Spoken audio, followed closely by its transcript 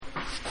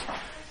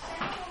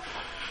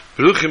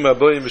Baruchim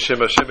Aboyim B'Shem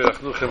Hashem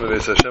Yerachnuchem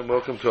B'Beis Hashem.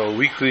 Welcome to our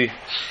weekly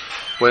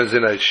Wednesday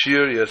night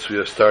shiur. Yes, we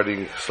are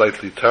starting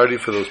slightly tardy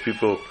for those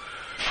people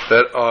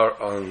that are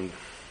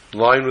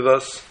online with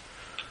us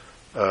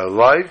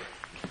live.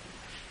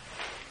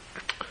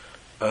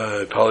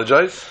 I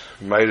apologize.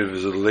 Ma'ariv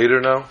is a little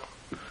later now.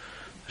 The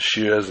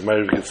shiur, as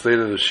Ma'ariv gets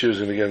later, the shiur is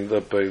going to get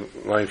up by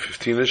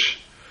 9:15ish,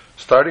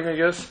 starting, I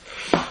guess,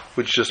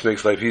 which just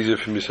makes life easier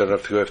for me, so I don't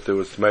have to go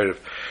afterwards to Ma'ariv.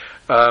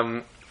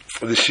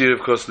 This year,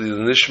 of course, the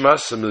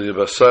Nishmas, Amelia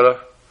Basara,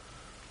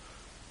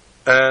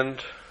 and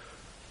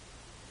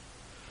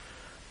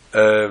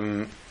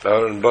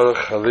Aaron Baruch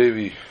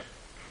Halevi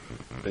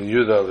and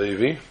Yudah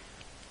Halevi.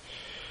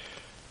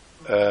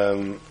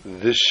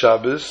 This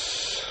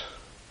Shabbos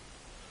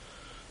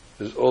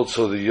is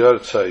also the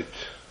Yahrzeit.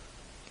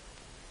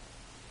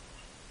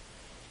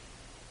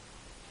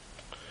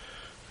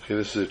 Okay,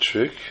 this is a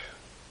trick.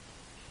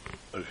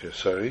 Okay,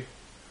 sorry.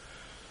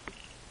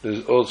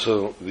 There's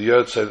also the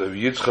Yahrzeit of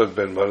Yitzchak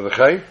ben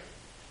Mordechai,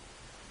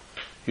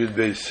 Yud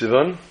Beis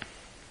Sivan,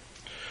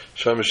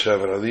 Shamash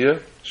Havar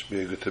Aliyah. Should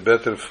be a good to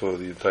better for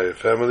the entire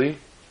family,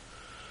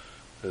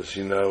 as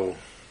he now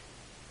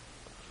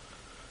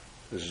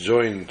is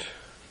joined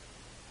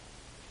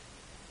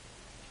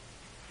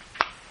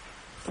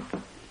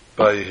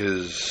by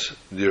his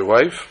dear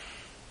wife.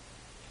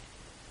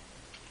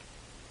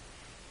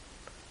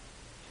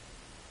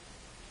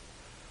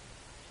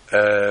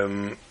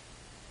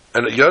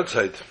 And a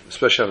Yahrzeit,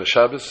 especially on a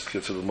Shabbos,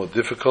 gets a little more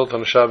difficult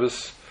on a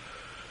Shabbos.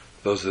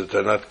 Those that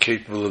are not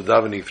capable of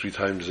davening 3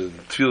 times in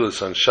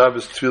Tfilas on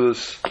Shabbos,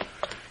 Tfilas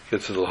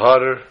gets a little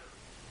harder.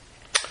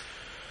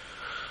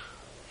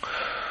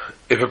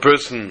 If a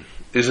person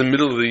is in the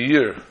middle of the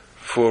year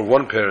for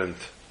one parent,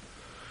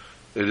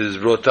 it is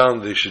brought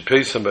down they should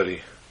pay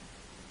somebody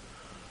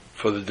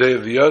for the day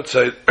of the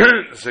Yahrzeit,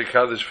 say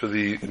Kaddish for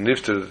the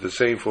Nifter that they're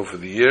saying for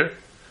the year,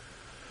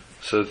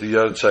 so that the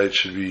Yahrzeit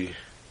should be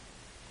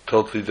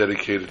totally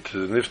dedicated to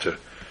the Nifter.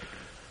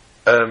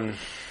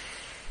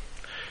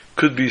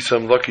 Could be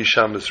some lucky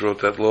shamus wrote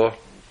that law,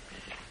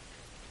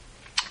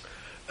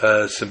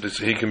 simply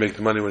so he can make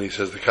the money when he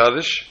says the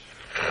Kaddish.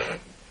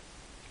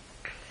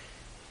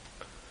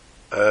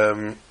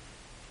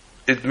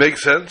 It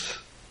makes sense.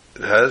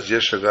 It has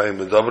Yesh Hagayim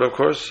Medabra, of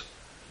course,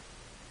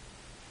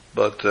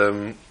 but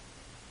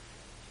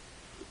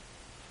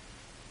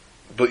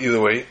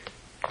either way,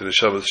 the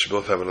Shabbos should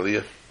both have an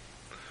Aliyah,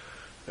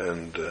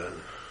 and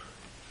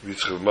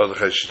Yitzchak ben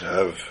Mordechai should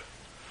have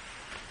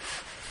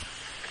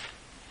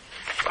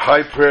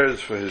high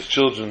prayers for his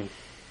children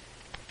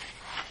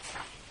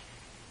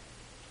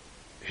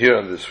here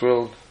on this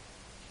world.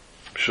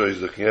 I'm sure he's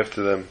looking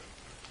after them,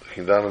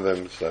 looking down on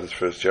them. It's not his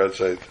first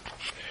Yahrzeit.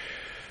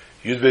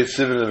 Yud Beis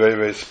Sivan is a very,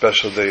 very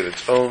special day in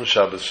its own.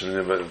 Shabbos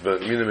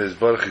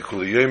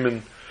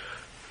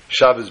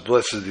Shabbos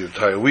blesses the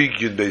entire week.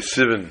 Yud Beis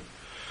Sivan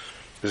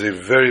is a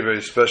very,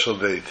 very special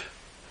date,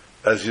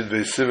 as Yud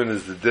Beis Sivan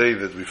is the day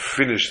that we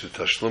finished the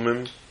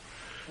Tashlumim.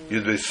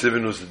 Yud Beis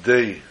Sivan was the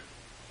day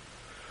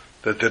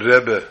that the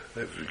Rebbe,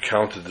 we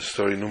counted the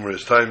story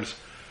numerous times,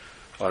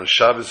 on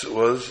Shabbos it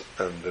was,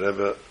 and the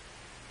Rebbe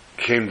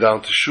came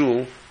down to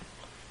Shul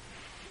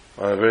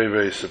on a very,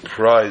 very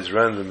surprise,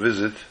 random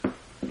visit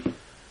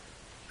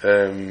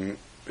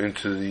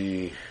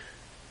into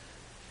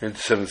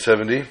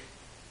 770,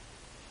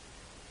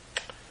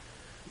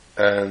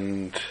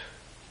 and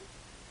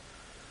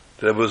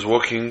the Rebbe was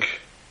walking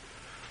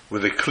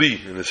with a kli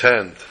in his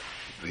hand,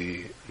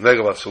 the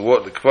negavas of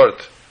water, the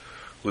kvart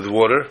with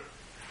water,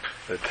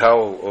 a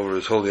towel over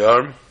his holy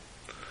arm.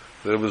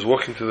 The Rebbe was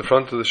walking to the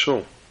front of the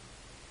shul,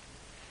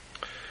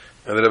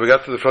 and the Rebbe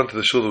got to the front of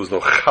the shul. There was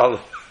no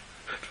challah.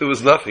 There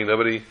was nothing.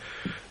 Nobody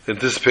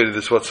anticipated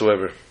this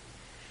whatsoever.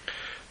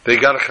 They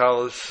got a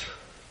challah.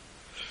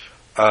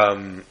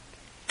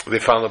 They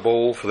found a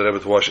bowl for the Rebbe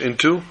to wash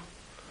into.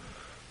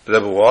 The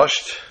Rebbe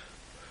washed.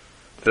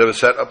 The Rebbe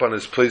sat up on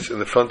his place in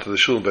the front of the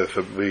shul, by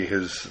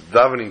his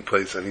davening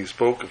place, and he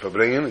spoke, he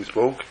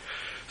spoke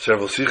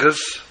several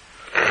sichas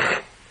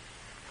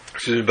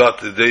about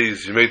the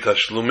days Yemei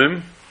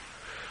Tashlumim,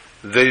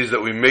 the days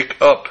that we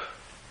make up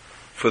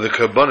for the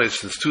karbanis,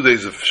 since 2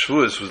 days of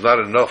Shavuos was not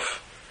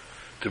enough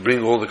to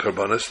bring all the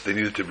karbanis they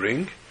needed to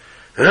bring.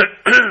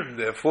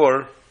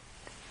 Therefore,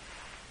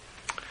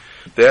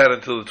 they had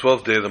until the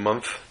 12th day of the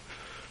month,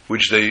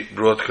 which they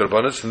brought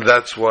karbanis, and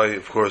that's why,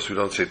 of course, we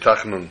don't say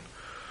Tachnun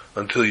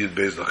until Yud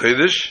Beis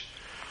L'Chodesh,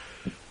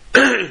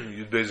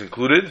 Yud Beis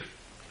included.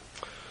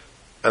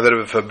 And the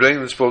Rebbe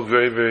Fabrengen spoke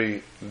very,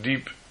 very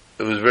deep.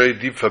 It was very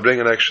deep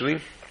Fabrengen,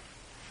 actually.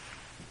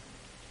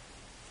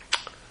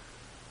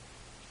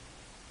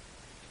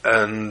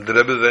 And the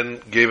Rebbe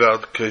then gave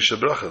out Kesha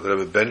Bracha. The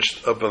Rebbe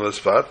benched up on the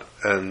spot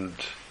and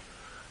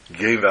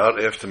gave out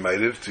after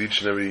Ma'ariv to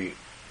each and every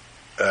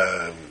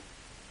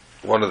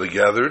one of the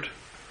gathered.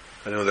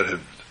 I know that had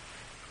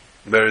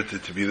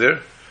merited to be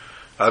there.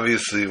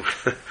 Obviously,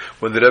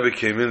 when the Rebbe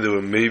came in, there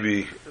were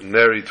maybe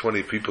nary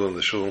 20 people in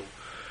the shul.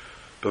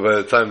 But by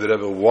the time the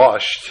Rebbe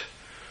washed,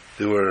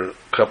 there were a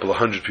couple of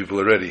hundred people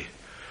already.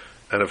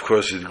 And of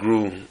course, it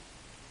grew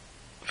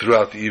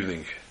throughout the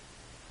evening.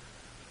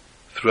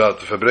 Throughout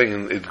the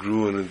Farbrengen, it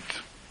grew and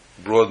it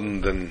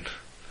broadened and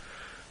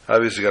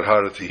obviously got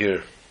harder to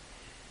hear.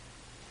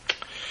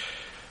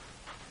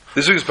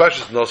 This week's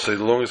Parsha is Nosei,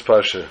 the longest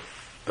Parsha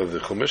of the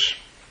Chumash.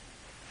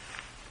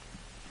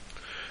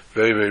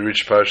 Very, very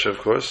rich Parsha, of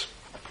course.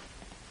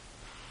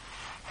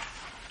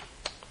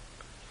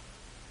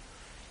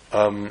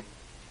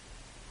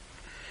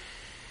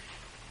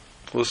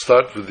 We'll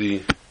start with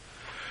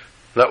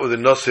not with the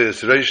Nosei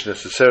Esreish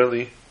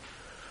necessarily.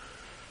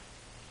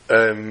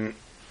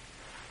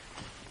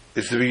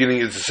 It's the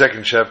beginning, it's the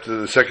second chapter,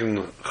 the second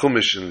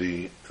Chumash in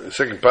the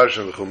second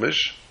Parsha of the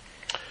Chumash.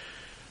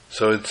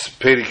 So it's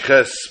Perik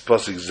Ches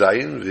Pasuk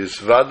Zayin,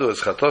 V'yisvadu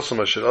es chatosam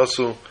asher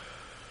asu,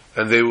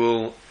 and they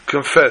will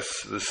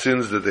confess the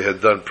sins that they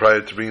had done prior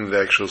to bringing the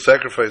actual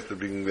sacrifice, to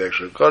bringing the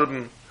actual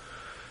korban.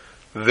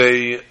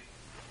 They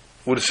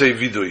would say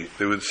vidui,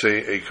 they would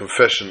say a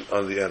confession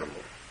on the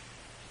animal.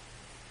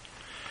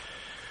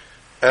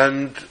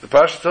 And the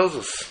Parsha tells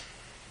us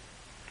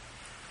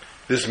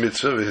this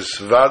mitzvah,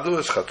 V'yisvadu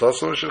es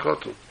chatosam asher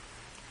chatu,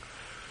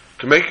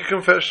 to make a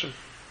confession.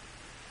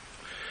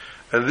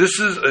 And this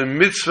is a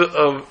mitzvah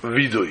of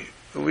vidui.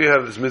 We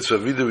have this mitzvah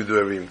of vidui we do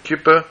every Yom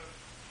Kippur.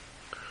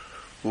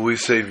 We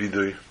say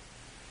vidui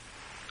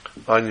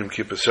on Yom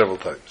Kippur several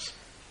times.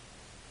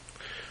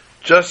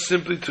 Just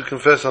simply to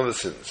confess on the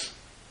sins.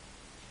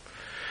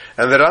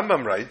 And the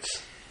Rambam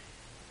writes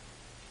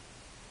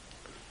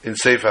in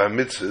Sefer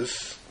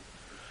HaMitzvahs,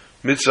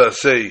 Mitzvah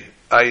say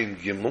Ayin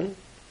Gimel,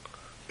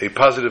 a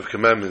positive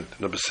commandment,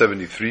 number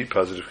 73,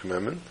 positive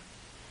commandment.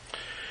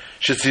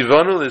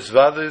 שציוונו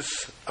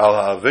לזוודס על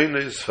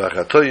האבינס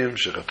והחטאים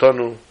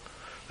שחטאנו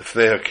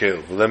לפני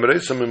הקהל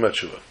ולמרייסם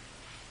ממצ'ובה.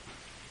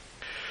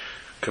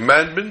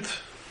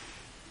 Commandment,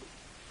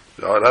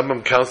 the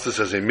Rambam counts this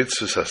as a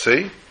mitzvah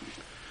saseh,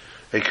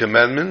 a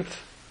commandment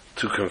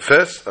to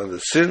confess on the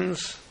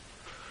sins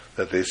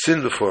that they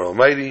sinned before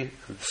Almighty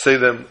and to say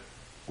them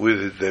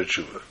with their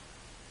tshuva.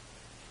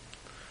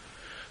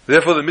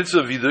 Therefore the mitzvah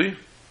of vidui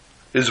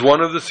is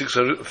one of the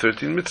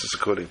 613 mitzvahs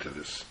according to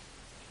this.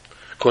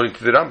 According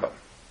to the Rambam.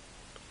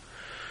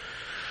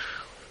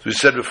 As we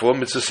said before,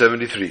 mitzvah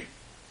 73.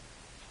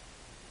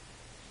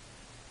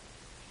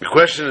 The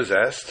question is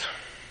asked,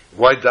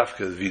 why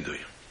dafka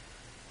vidui?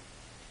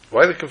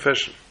 Why the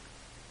confession?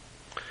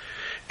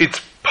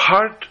 It's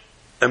part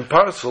and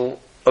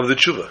parcel of the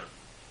tshuva,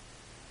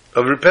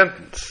 of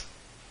repentance.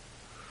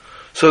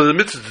 So the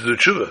mitzvah to do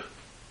tshuva,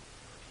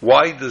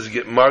 why does it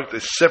get marked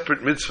a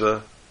separate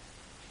mitzvah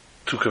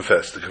to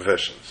confess, the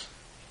confessions?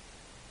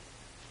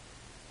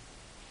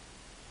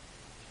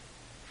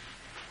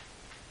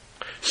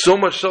 So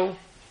much so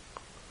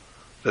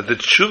that the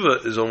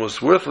tshuva is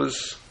almost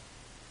worthless,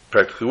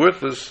 practically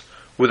worthless,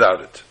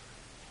 without it.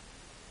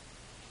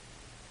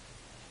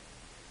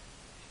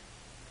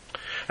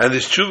 And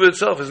this tshuva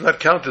itself is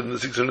not counted in the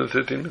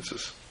 613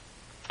 mitzvahs.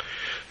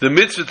 The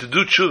mitzvah to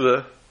do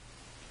tshuva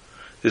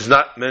is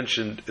not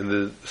mentioned in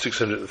the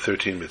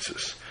 613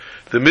 mitzvahs.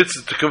 The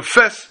mitzvah to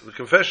confess, the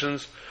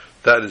confessions,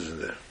 that is in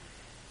there.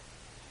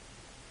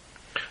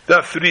 There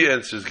are three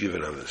answers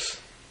given on this.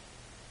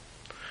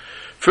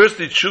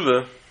 Firstly,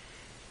 tshuva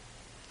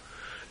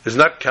is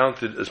not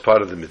counted as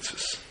part of the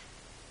mitzvahs.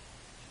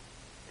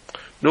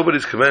 Nobody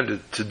is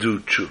commanded to do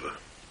tshuva.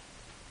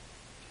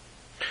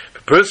 If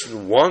a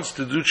person wants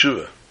to do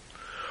tshuva,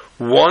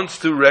 wants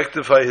to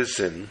rectify his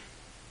sin,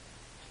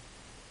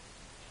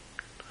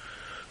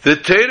 the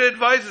Torah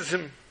advises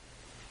him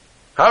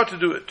how to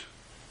do it.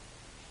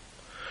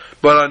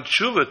 But on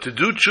tshuva, to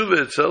do tshuva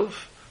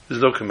itself,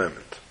 there's no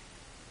commandment.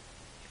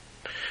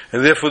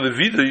 And therefore the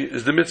vidui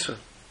is the mitzvah.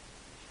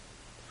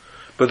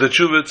 But the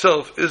tshuva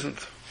itself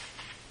isn't.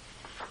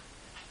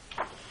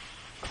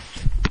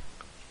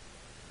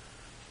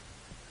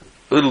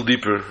 A little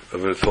deeper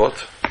of a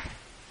thought.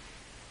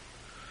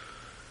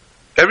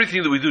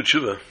 Everything that we do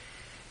tshuva,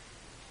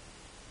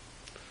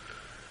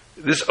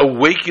 this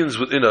awakens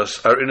within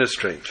us our inner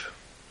strength.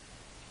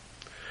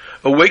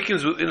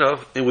 Awakens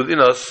within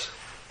us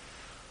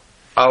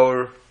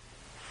our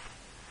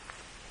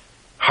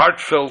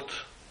heartfelt,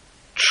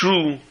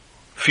 true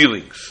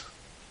feelings.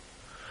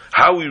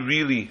 How we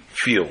really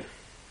feel.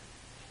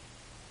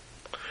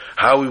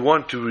 How we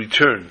want to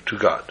return to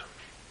God.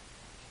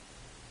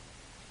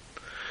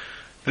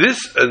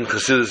 This, and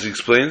Chassidus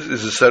explains,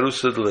 is a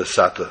sarusa de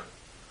l'esata.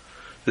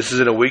 This is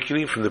an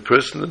awakening from the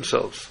person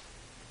themselves.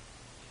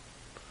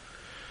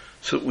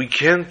 So we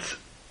can't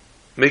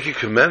make a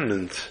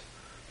commandment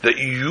that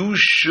you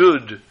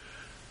should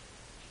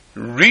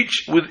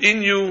reach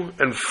within you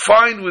and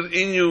find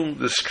within you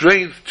the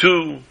strength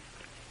to.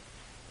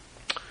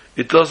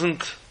 It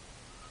doesn't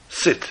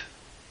sit.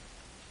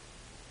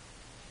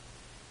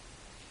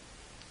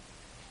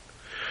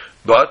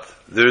 But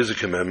there is a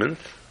commandment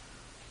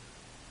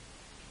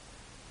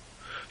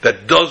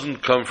that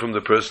doesn't come from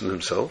the person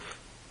himself.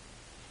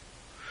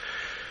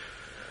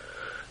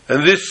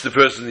 And this the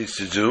person needs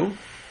to do.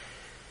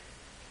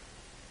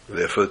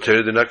 Therefore the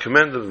Torah did not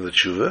command them the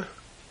tshuva.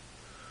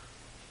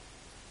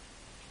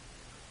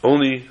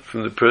 only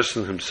from the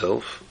person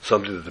himself,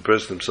 something that the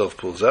person himself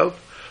pulls out,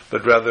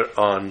 but rather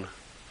on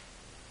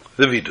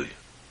the vidui.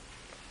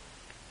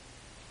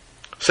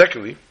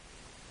 Secondly,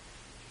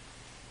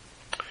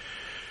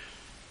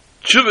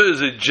 tshuva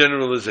is a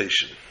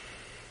generalization,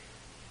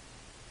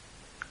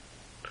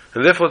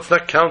 and therefore it's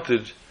not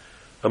counted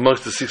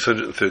amongst the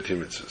 613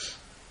 mitzvahs.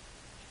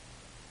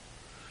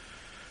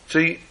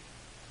 See,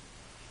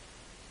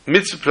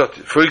 mitzvah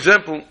prati. For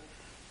example,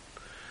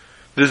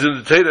 there's in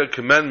the Torah a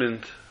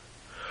commandment,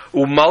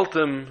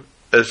 umaltem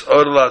es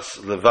orlas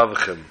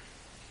levavchem.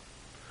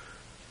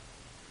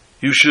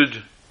 You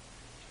should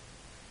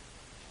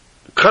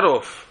cut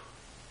off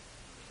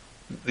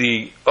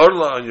the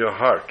orla on your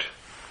heart,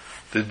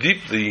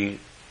 the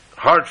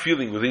hard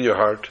feeling within your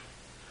heart,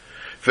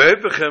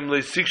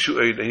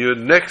 and your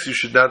necks you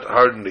should not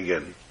harden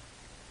again.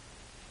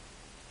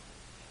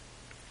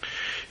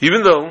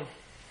 Even though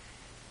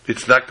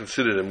it's not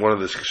considered in one of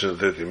the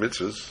 630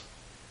 mitzvahs,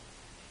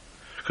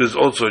 because it's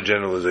also a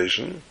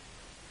generalization,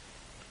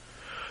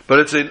 but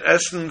it's in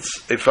essence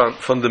a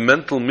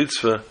fundamental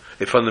mitzvah,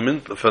 a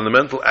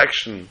fundamental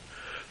action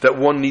that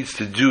one needs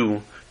to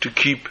do to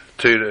keep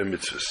Torah and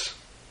mitzvahs.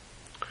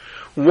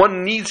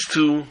 One needs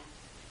to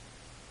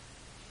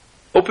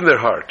open their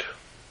heart.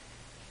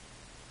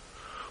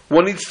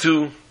 One needs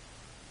to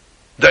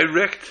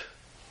direct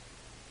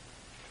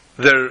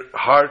their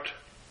heart,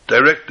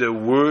 direct their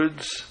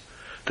words,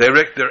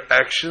 direct their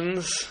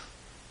actions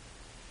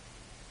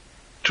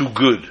to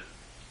good,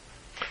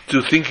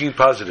 to thinking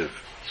positive,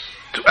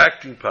 to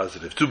acting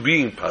positive, to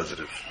being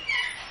positive.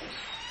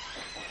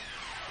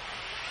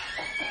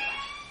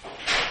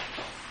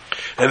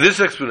 And this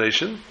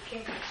explanation,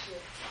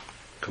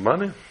 come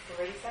on in,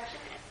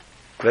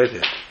 right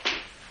here.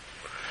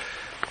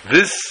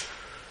 This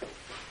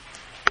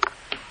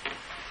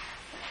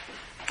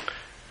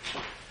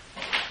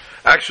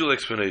actual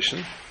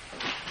explanation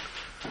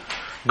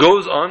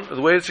goes on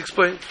the way it's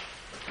explained,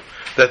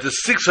 that the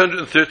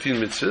 613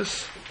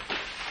 mitzvahs,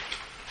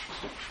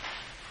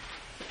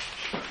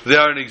 they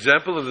are an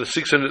example of the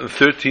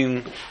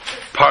 613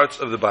 parts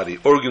of the body,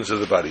 organs of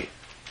the body.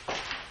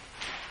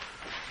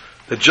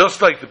 That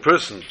just like the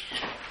person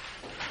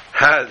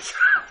has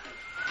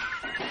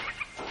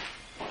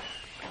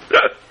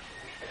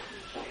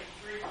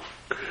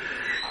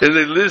in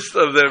the list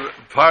of their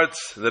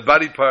parts, the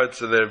body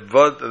parts, and their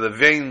blood, and the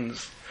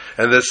veins,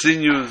 and their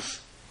sinews,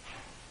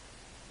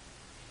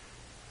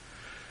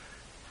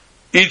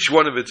 each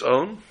one of its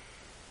own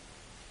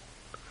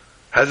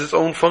has its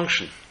own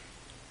function.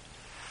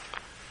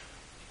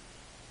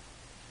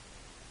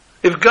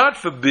 If God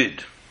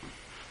forbid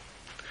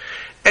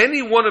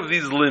any one of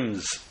these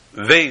limbs,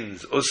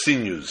 veins or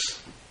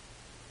sinews,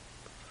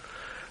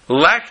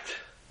 lacked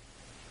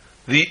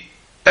the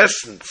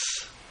essence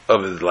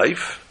of his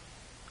life,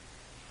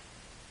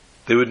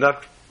 they would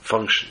not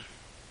function.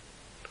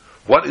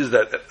 What is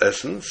that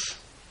essence?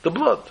 The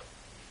blood.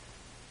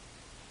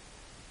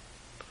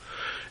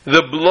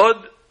 The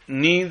blood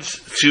needs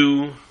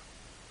to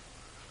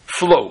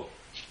flow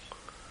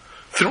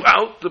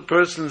throughout the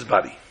person's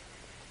body.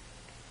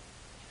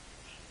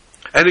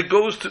 And it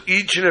goes to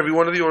each and every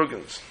one of the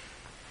organs.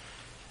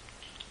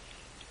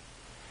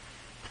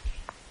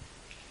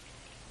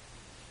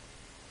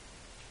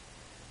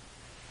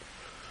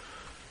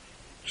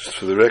 Just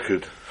for the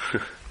record,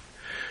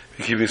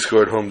 keeping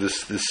score at home,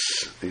 this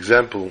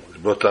example is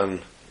brought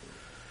on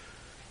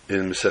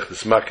in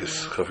Mesechtes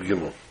Makis, Chaf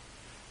Gimel.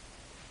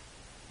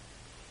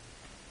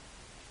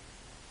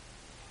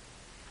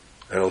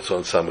 And also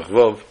on Samach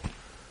Vav,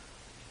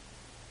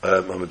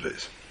 Amud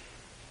Beis.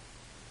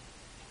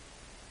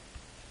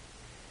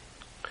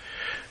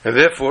 And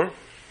therefore,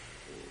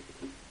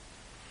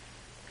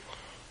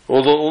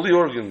 although all the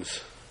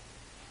organs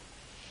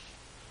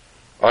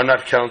are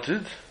not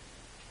counted,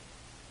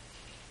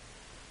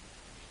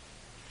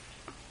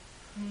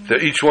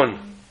 that each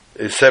one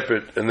is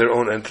separate in their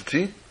own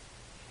entity,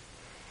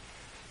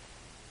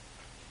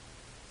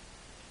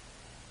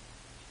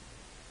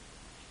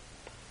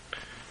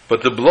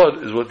 but the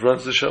blood is what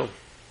runs the show.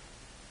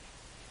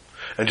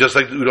 And just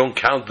like we don't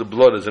count the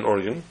blood as an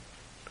organ,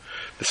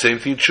 the same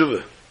thing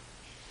tshuva.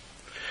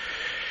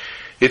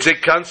 It's a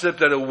concept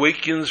that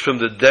awakens from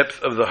the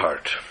depth of the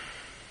heart.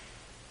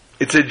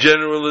 It's a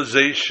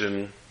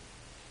generalization,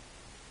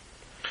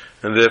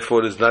 and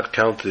therefore it is not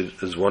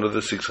counted as one of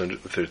the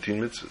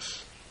 613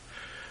 mitzvahs.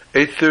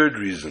 A third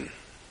reason.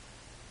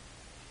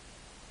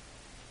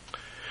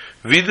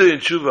 Vida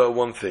and tshuva are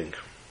one thing.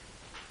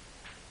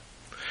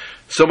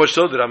 So much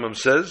so that Rambam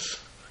says,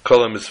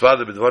 Kol ha-mitzvah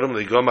b'dvarim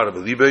le'gomar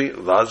b'libei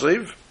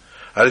la'azriv,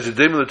 hari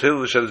zedem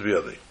l'teilu l'sheres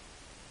b'yadei.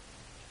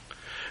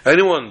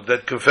 Anyone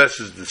that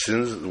confesses the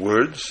sins, the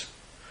words,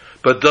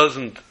 but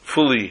doesn't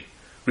fully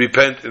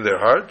repent in their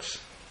hearts,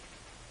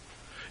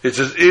 it's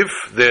as if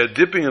they're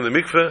dipping in the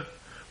mikveh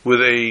with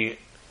a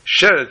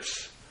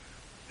sheretz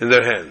in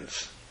their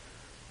hands,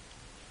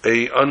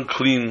 a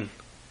unclean,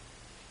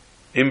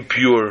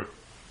 impure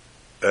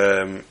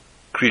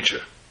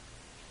creature.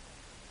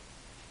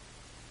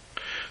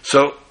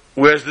 So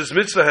Whereas this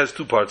mitzvah has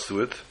two parts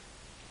to it.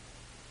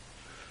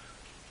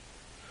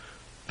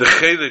 The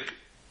chelik,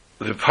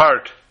 the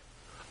part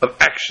of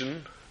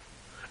action,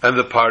 and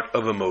the part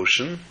of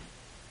emotion.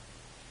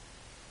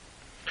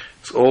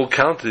 It's all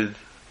counted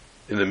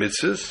in the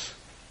mitzvahs.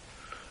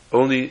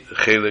 Only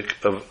chelik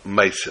of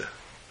maisa,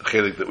 the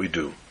chelik that we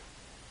do.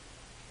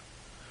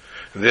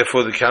 And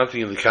therefore the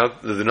counting and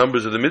the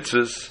numbers of the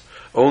mitzvahs,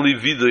 only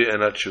vidui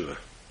and not tshuva.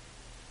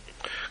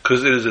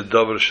 Because it is a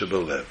davar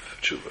shebelev,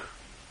 tshuva.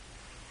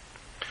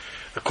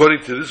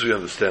 According to this we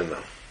understand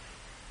now.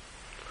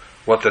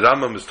 What the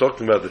Rambam is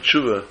talking about, the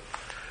tshuva,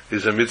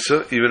 is a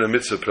mitzvah, even a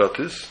mitzvah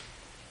pratis,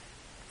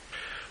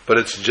 but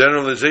it's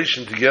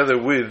generalization together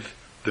with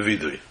the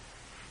vidui.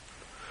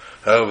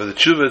 However, the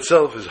tshuva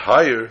itself is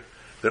higher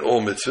than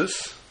all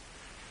mitzvahs,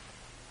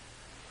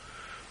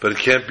 but it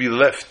can't be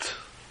left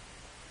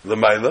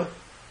l'mayla.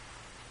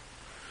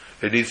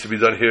 It needs to be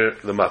done here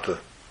l'mata.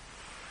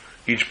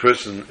 Each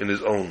person in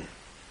his own.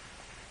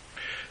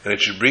 And it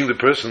should bring the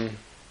person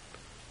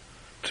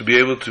to be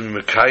able to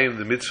mekayim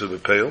the mitzvah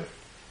b'peil.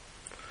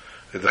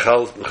 The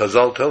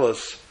Chazal tell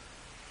us,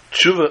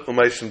 tshuva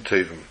u'maisim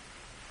tevim.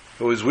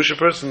 Always wish a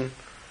person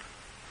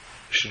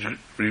should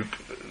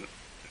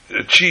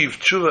achieve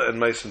tshuva and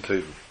maisim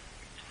tevim.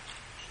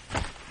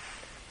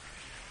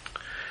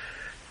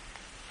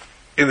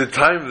 In the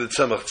time of the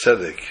Tzemach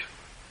Tzedek,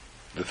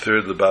 the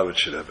third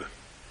Lubavitcher Rebbe,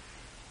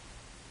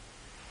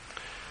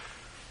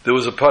 there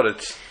was a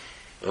poritz,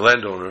 a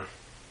landowner,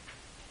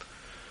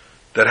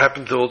 that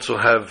happened to also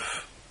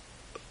have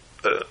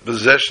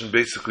possession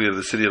basically of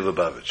the city of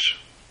Lubavitch.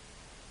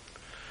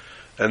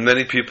 And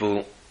many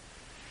people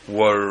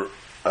were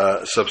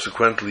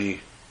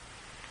subsequently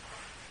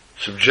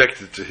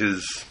subjected to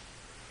his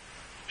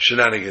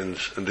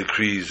shenanigans and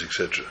decrees,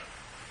 etc.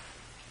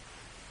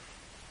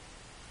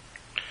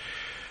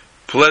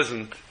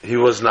 Pleasant he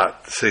was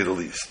not, to say the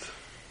least.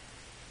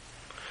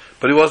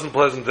 But he wasn't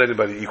pleasant to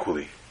anybody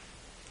equally.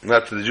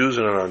 Not to the Jews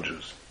and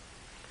non-Jews.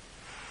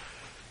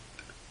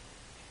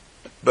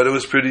 But it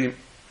was pretty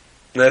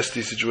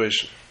nasty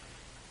situation.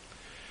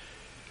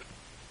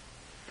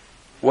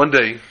 One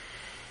day,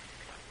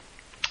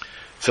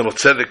 Tzemach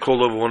Tzedek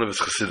called over one of his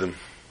Chassidim.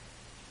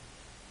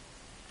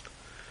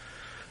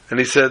 And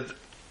he said,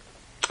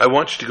 I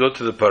want you to go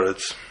to the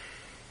Paretz.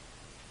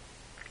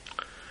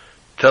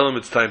 Tell him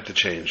it's time to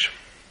change.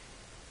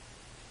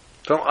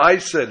 Tell him I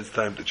said it's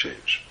time to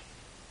change.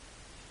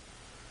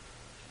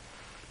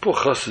 Poor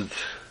Chassid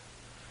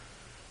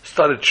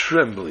started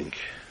trembling.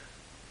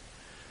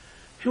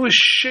 He was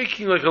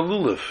shaking like a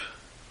lulav.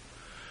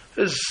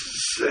 His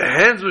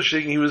hands were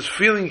shaking. He was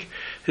feeling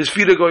his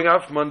feet are going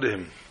out from under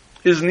him.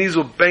 His knees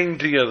were banged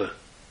together.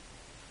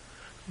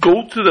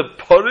 Go to the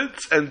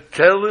Poritz and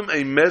tell him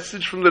a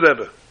message from the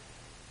Rebbe.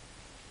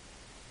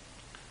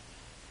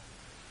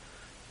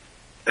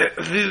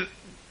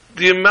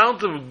 The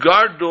amount of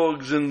guard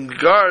dogs and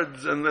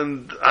guards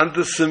and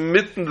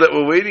anti-Semitim that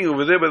were waiting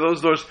over there by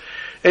those doors.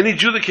 Any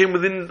Jew that came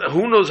within,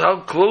 who knows how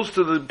close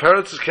to the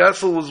Paritz's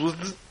castle was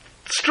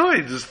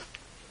destroyed.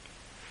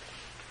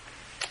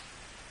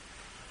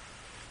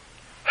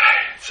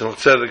 So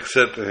Tzedek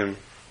said to him,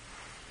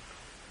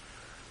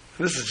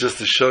 this is just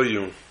to show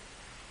you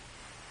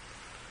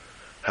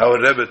how a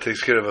Rebbe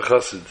takes care of a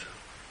Chassid,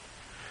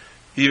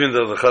 even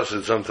though the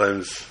Chassid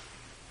sometimes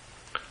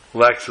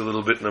lacks a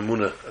little bit in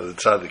Amunah of the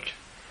Tzaddik.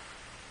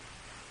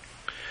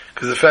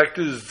 Because the fact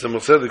is,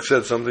 Tzemach Tzedek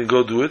said something,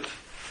 go do it.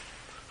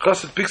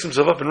 Chassid picks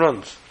himself up and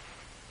runs.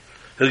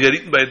 He'll get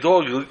eaten by a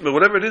dog, he'll eat by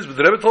whatever it is, but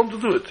the Rebbe told him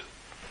to do it.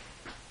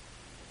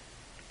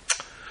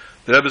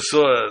 The Rebbe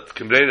saw at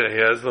Kimbreda, he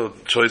has no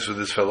choice with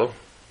this fellow.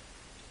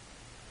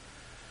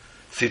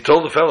 So he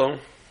told the fellow,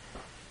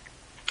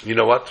 you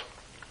know what?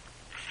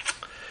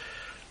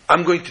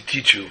 I'm going to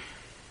teach you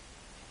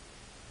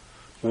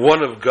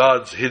one of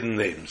God's hidden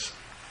names.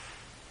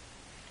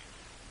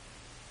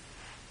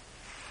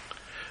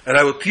 And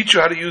I will teach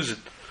you how to use it.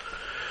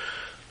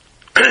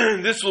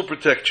 This will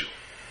protect you.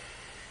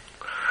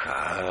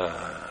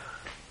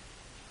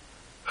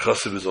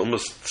 Chassid is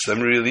almost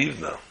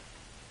semi-relieved now.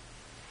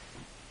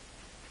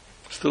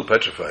 Still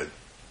petrified.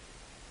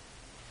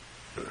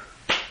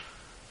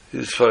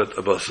 He's Fart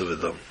Abbas of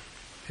Adam.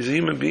 He's a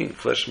human being,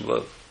 flesh and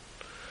blood.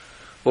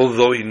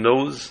 Although he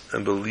knows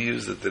and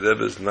believes that the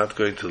Rebbe is not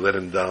going to let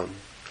him down,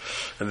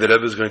 and the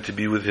Rebbe is going to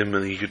be with him,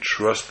 and he could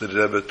trust the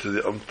Rebbe to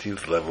the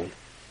umpteenth level.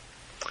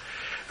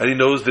 And he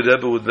knows the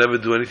Rebbe would never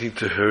do anything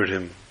to hurt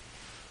him.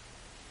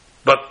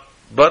 But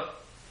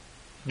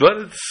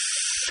it's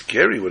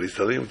scary what he's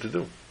telling him to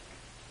do.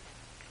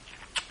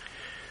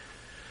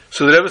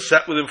 So the Rebbe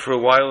sat with him for a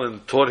while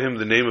and taught him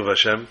the name of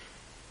Hashem,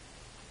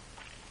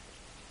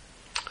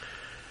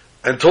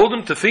 and told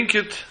him to think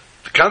it,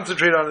 to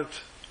concentrate on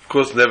it. Of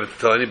course, never to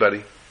tell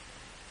anybody.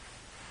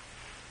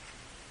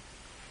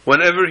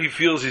 Whenever he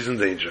feels he's in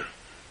danger.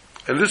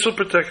 And this will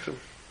protect him.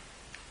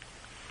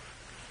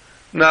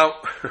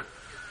 Now,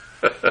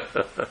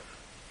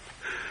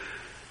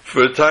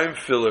 for a time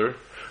filler,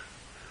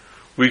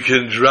 we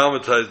can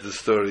dramatize the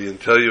story and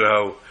tell you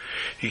how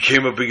He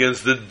came up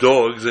against the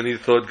dogs and he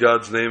thought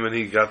God's name and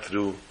he got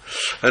through.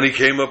 And he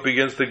came up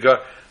against the God.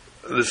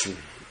 Listen,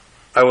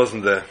 I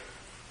wasn't there.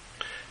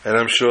 And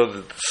I'm sure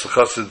that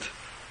Chassid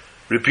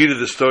repeated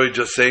the story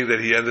just saying that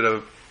he ended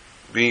up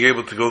being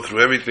able to go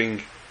through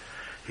everything.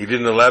 He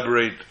didn't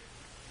elaborate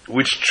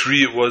which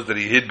tree it was that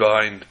he hid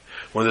behind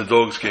when the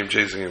dogs came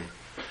chasing him.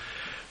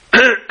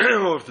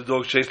 Or if the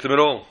dogs chased him at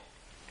all.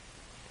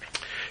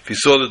 If he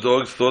saw the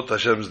dogs, thought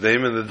Hashem's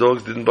name, and the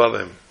dogs didn't bother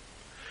him.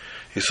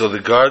 He saw the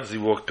guards, he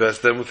walked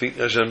past them with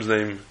Hashem's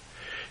name.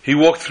 He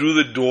walked through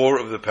the door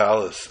of the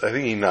palace. I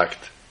think he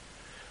knocked.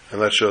 I'm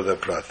not sure of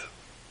that prat.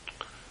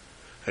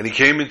 And he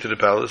came into the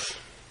palace,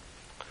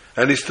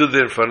 and he stood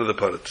there in front of the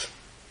Parats.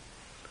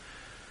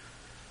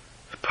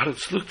 The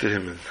Parats looked at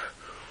him and,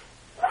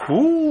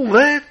 who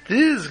let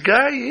this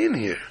guy in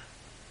here?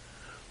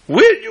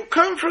 Where'd you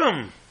come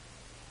from?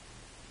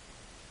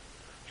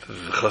 So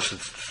the Chassid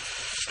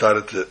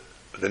started to,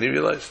 but then he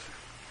realized,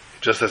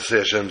 he just has to say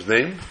Hashem's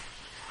name,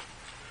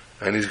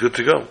 and he's good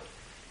to go.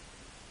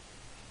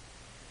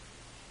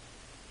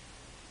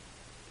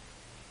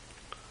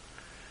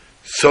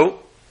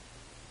 So,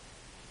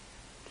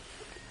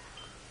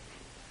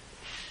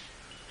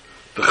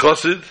 the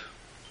Chassid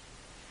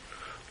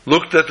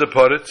looked at the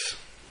Parats.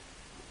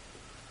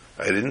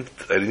 I didn't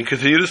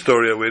continue the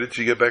story. I waited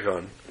till you get back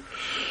on.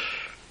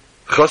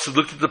 Chassid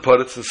looked at the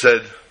Parats and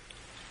said,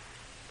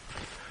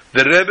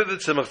 the Rebbe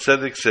that Tzemach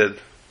Tzedek said,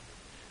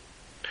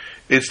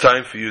 it's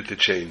time for you to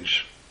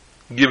change.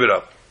 Give it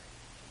up.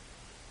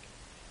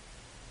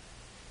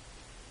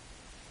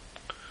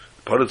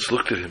 The Parats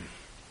looked at him.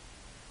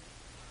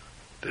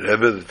 The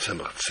Rebbe that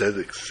Tzemach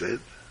Tzedek said.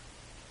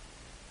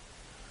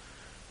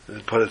 And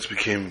the Parats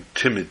became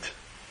timid.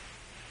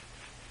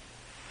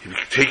 He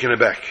became taken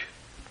aback.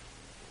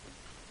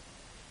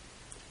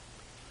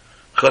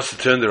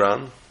 Chassid turned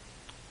around.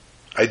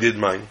 I did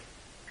mine.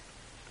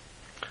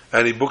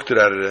 And he booked it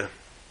out of there.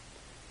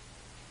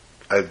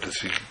 I have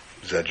this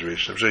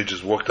exaggeration. I'm sure he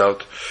just walked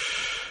out.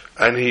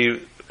 And he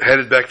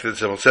headed back to the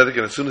Tzemach Tzedek,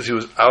 and as soon as he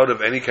was out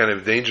of any kind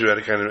of danger,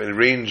 any kind of any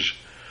range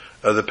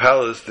of the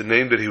palace, the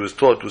name that he was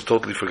taught was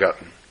totally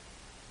forgotten.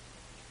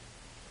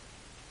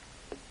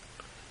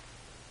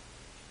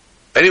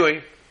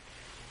 Anyway,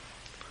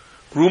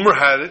 rumor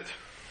had it,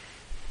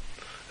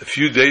 a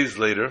few days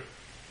later,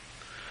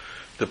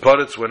 the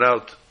Parats went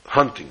out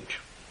hunting.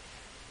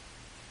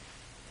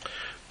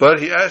 But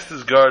he asked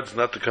his guards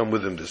not to come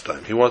with him this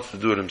time. He wants to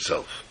do it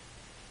himself.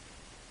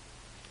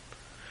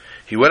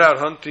 He went out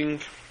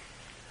hunting,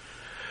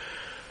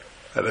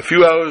 and a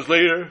few hours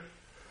later,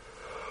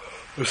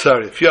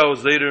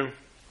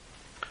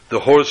 the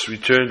horse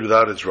returned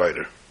without its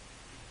rider.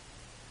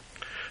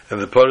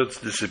 And the Parats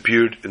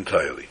disappeared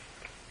entirely.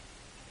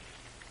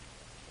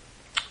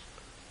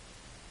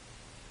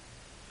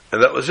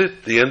 And that was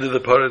it, the end of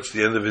the Parats,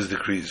 the end of his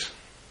decrees.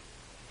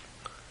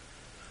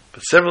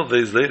 But several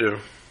days later,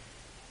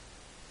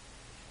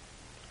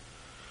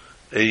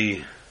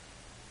 a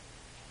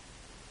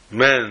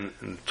man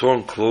in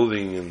torn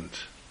clothing and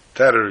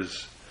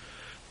tatters,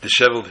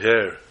 disheveled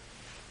hair,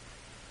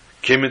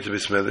 came into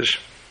Beis Medrash,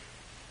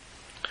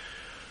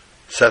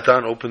 sat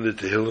down, opened the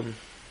Tehillim,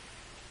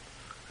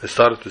 and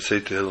started to say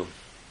Tehillim.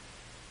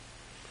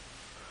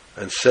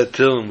 And said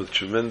Tehillim with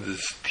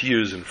tremendous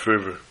tears and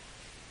fervor.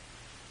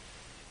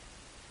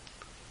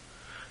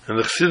 And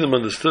the Chassidim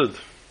understood,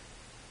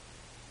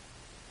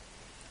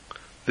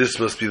 this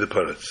must be the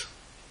Parats.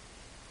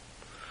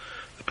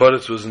 The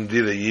Parats was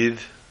indeed a Yid.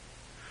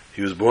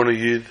 He was born a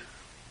Yid.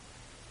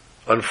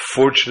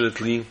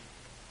 Unfortunately,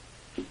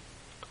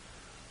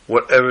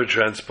 whatever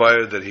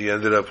transpired, that he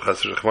ended up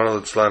Chas Rachman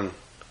al-Itzlan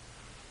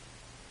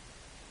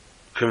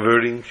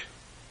converting.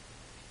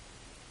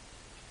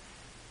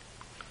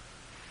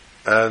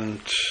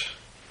 And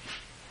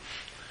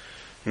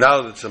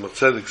now that Tzemach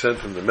Tzedek sent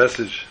him the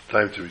message,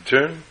 time to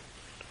return,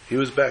 he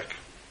was back.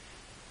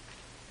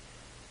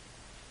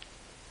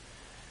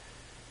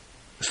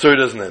 The story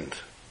doesn't end.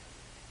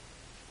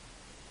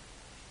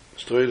 The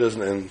story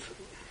doesn't end.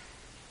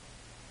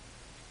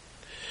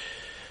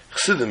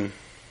 Chassidim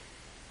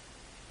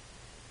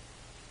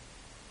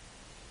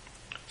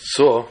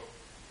saw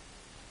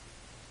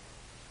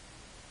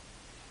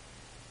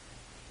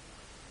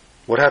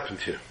what happened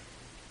here.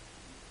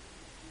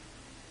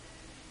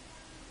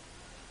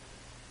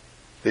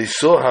 They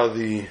saw how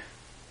the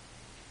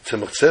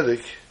Tzemach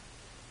Tzedek,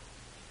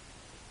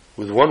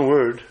 with one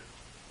word,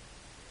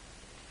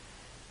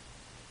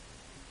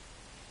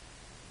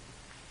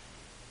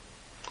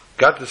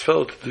 got this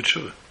fellow to do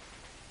tshuva.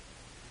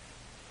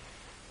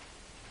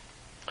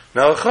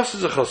 Now a chassid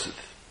is a chassid.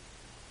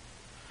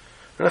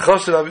 And a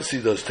chassid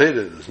obviously does Torah,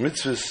 does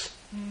mitzvahs,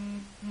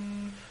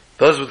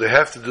 does what they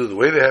have to do, the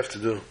way they have to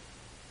do.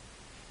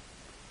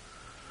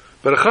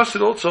 But a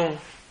chassid also,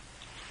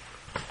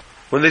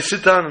 when they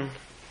sit down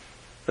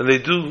and they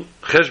do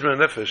cheshbon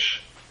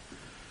nefesh,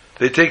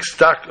 they take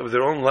stock of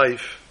their own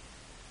life,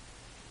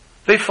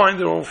 they find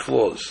their own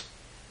flaws.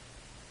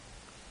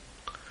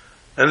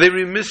 And they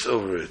remiss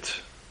over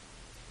it.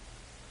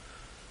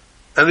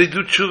 And they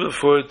do tshuva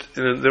for it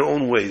in their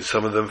own ways.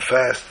 Some of them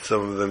fast,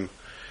 some of them,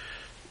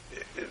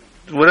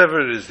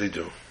 whatever it is they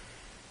do.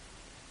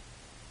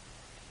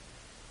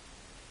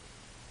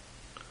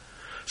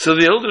 So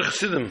the elder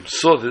Chassidim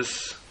saw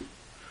this,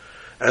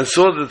 and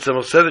saw that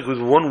Tzemach Tzedek with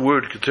one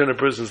word could turn a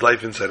person's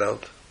life inside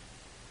out.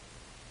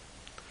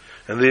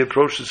 And they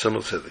approached the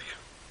Tzemach Tzedek.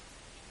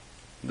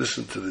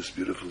 Listen to this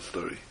beautiful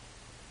story.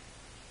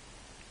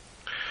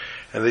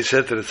 And they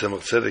said to the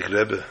Tzemach Tzedek,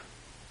 Rebbe,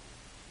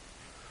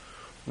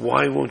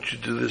 why won't you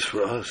do this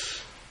for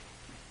us?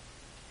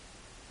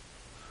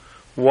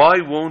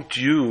 Why won't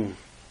you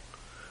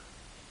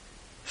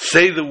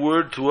say the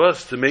word to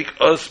us to make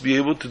us be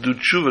able to do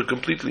tshuva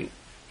completely?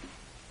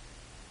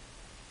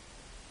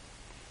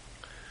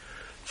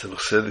 Tzemach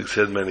Tzedek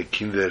said, meine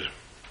Kinder,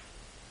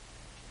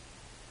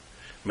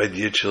 my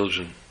dear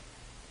children,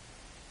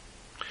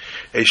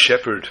 a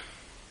shepherd,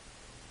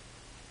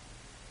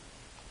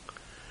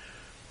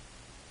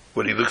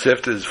 when he looks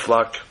after his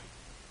flock,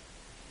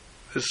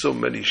 there's so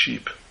many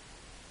sheep.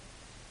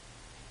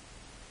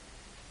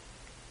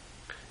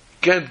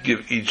 Can't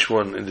give each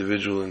one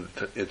individual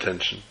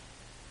attention.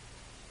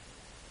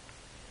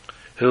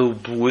 He'll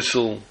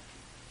whistle,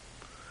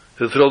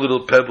 he'll throw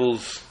little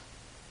pebbles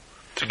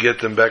to get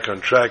them back on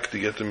track, to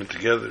get them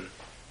together.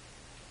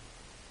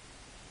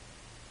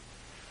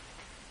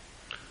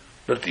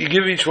 But to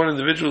give each one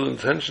individual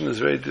attention is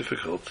very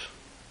difficult.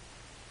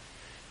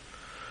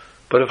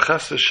 But if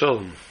chas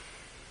v'sholom,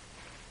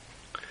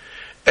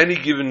 any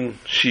given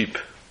sheep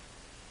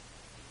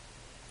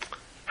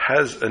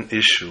has an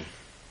issue,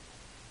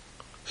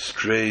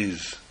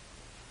 strays,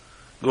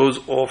 goes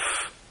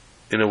off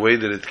in a way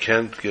that it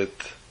can't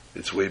get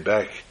its way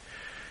back,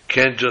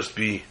 can't just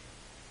be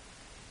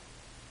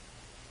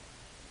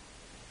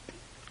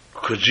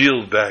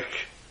cajiled back,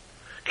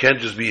 can't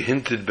just be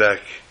hinted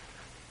back,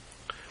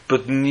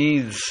 but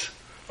needs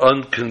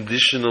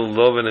unconditional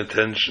love and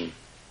attention.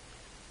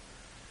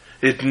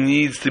 It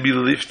needs to be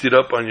lifted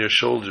up on your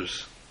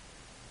shoulders.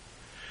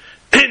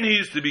 It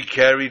needs to be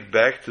carried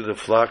back to the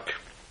flock.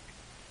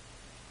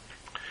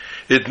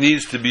 It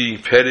needs to be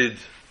petted.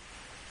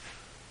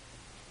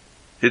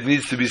 It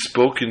needs to be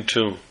spoken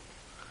to.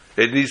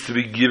 It needs to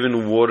be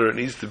given water. It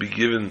needs to be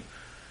given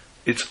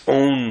its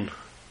own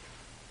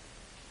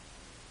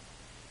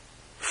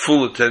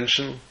full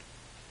attention.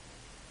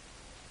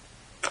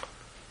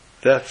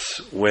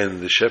 That's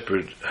when the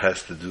shepherd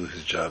has to do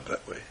his job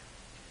that way.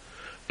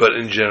 But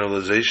in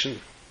generalization,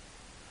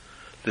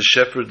 the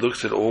shepherd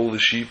looks at all the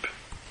sheep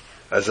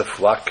as a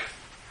flock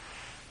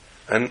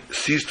and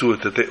sees to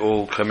it that they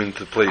all come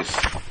into place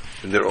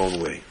in their own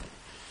way.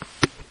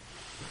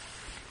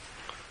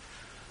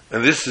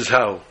 And this is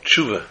how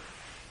tshuva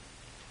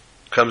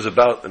comes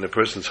about in a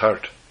person's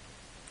heart.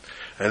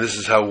 And this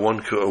is how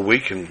one could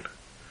awaken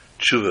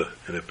tshuva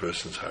in a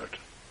person's heart.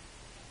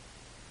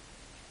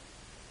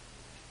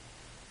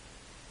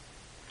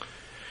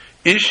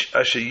 Ish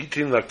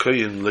ashayitin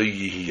lakoyin lo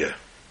yihiyeh.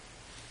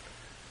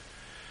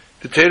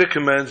 The Torah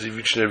commands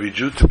each and every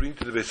Jew to bring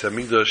to the Beis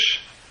Hamikdash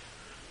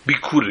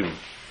bikurim.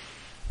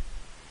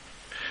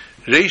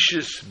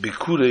 Reishis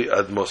bikurei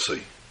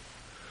admosoi.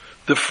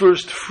 The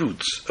first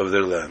fruits of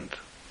their land.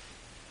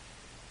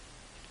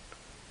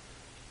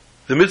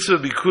 The mitzvah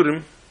of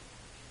bikurim,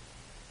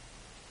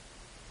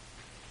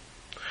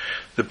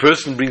 the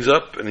person brings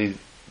up and he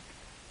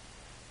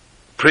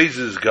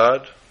praises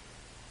God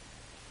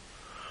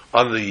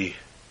on the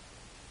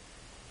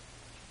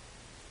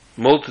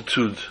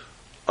multitude,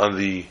 on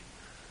the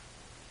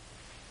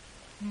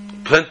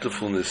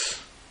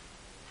plentifulness,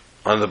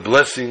 on the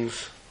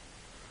blessings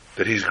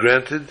that he's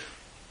granted.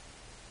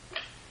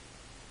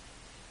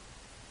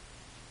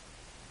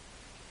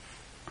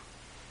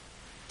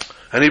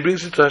 And he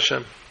brings it to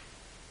Hashem.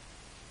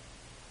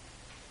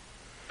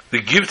 The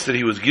gifts that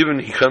he was given,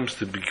 he comes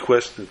to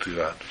bequest it to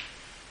God.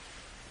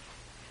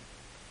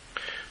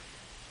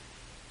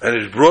 And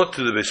it is brought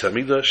to the Beis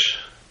Hamikdash,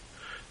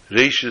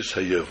 Reishis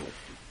HaYevul.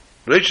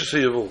 Reishis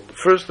HaYevul, the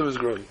first of his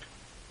growing.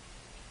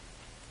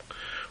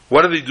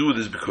 What do they do with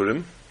this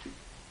bikurim?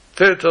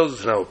 Torah tells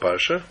us now a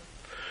parsha,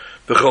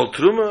 V'chol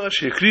truma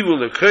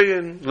sheyekrivu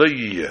lekoyin lo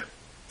yiyeh.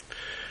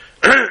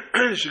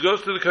 She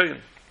goes to the koyin.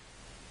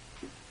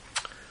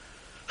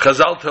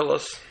 Chazal tell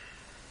us,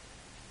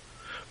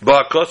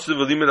 Ba'akotzev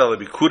v'limed ala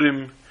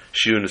bikurim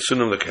shiyu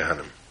nesunim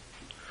lekehanim.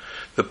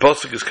 The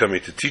pasuk is coming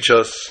to teach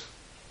us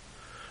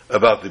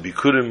about the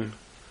bikurim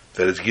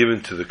that is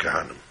given to the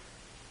kahanim.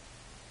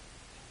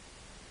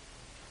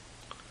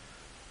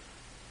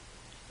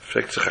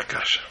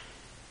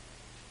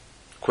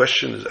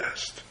 Question is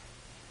asked.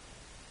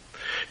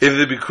 If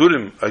the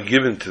bikurim are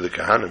given to the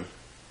kahanim,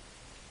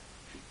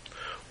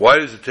 why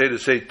does the Torah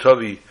say,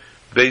 Tavi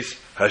beis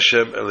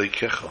Hashem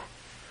Elokecha?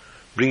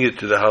 Bring it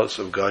to the house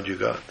of God your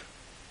God.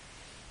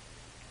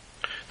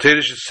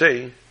 Torah should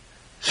say,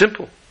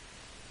 simple.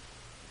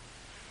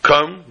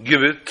 Come,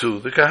 give it to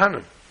the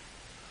kahanim.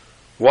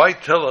 Why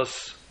tell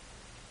us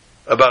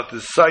about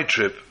this side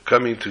trip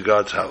coming to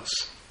God's house?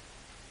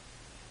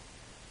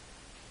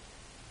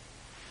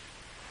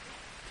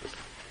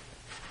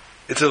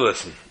 It's a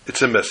lesson.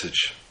 It's a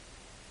message.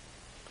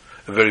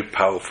 A very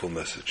powerful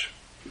message.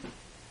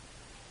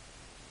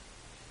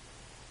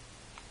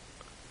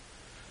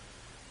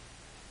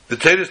 The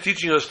Torah is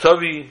teaching us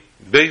Tavi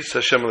Beis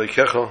Hashem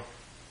Elokecha.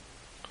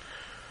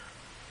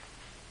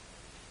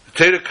 The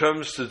Torah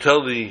comes to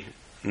tell the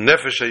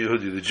Nefesh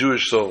HaYehudi, the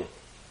Jewish soul,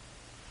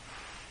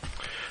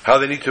 how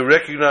they need to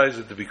recognize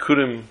that the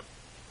Bikurim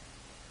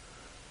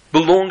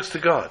belongs to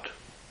God.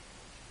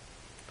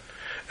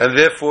 And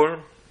therefore,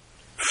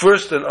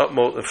 first and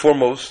utmost and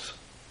foremost,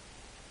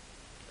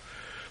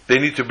 they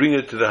need to bring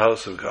it to the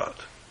house of God.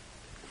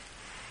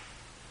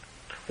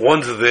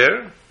 Once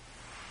there,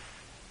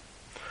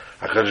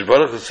 HaKadosh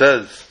Baruch Hu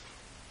says,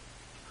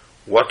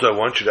 what do I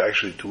want you to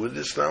actually do with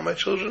this now, my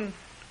children?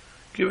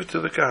 Give it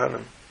to the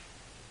Kahanim.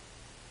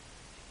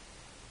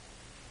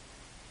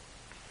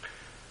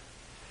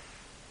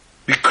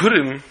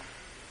 Bikurim,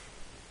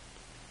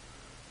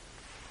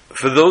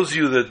 for those of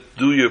you that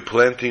do your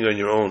planting on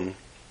your own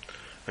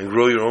and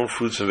grow your own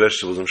fruits and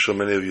vegetables, I'm sure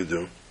many of you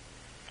do,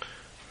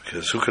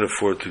 because who can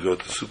afford to go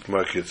to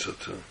supermarkets or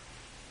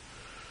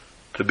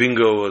to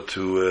Bingo or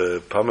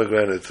to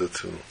Pomegranate or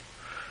to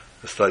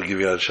start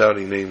giving out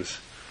shouting names,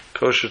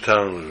 Kosher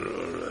Town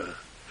or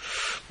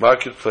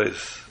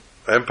Marketplace,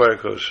 Empire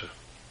Kosher.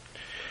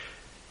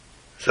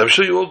 So I'm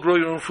sure you all grow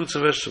your own fruits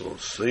and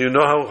vegetables, so you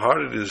know how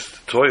hard it is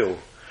to toil,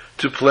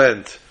 to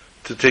plant,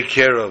 to take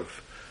care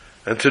of,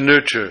 and to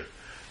nurture,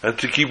 and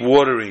to keep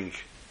watering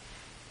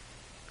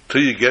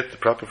till you get the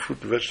proper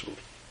fruit and vegetables.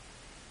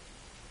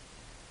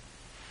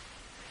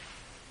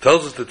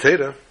 Tells us the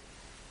Torah,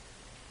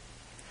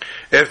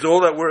 after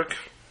all that work,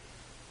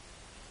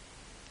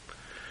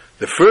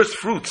 the first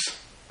fruits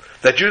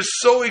that you're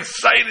so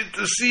excited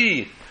to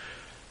see,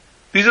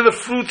 these are the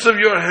fruits of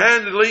your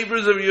hand, the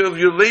labors of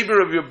your labor,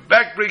 of your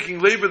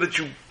backbreaking labor that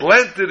you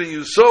planted and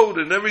you sowed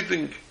and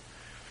everything.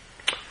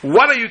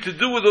 What are you to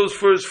do with those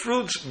first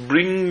fruits?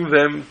 Bring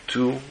them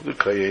to the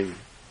Kohen.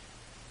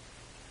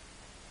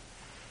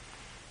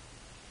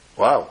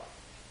 Wow.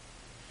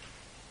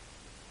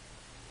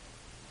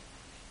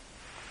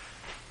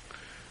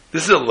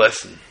 This is a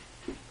lesson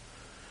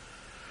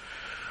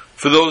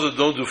for those that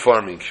don't do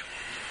farming,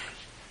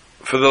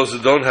 for those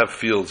that don't have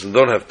fields and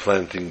don't have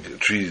planting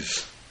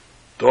trees,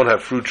 don't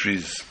have fruit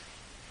trees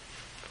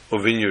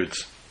or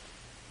vineyards.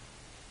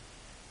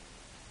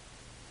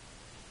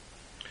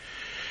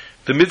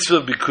 The mitzvah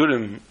of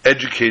Bikurim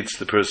educates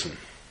the person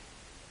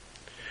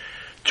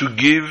to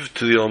give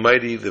to the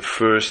Almighty the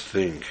first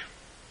thing.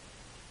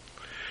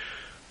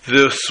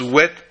 The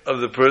sweat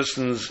of the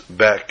person's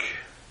back,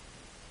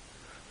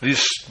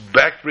 this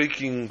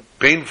back-breaking,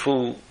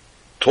 painful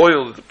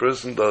toil that the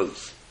person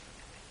does,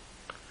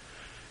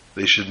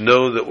 they should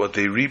know that what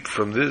they reap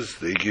from this,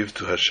 they give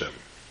to Hashem.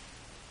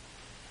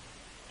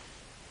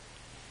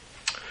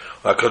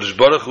 HaKadosh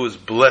Baruch Hu is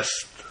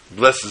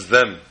blesses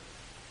them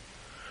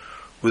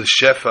with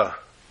shefa,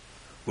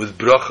 with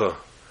bracha,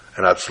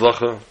 and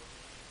atzlacha.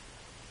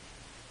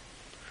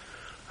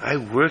 I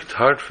worked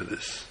hard for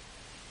this.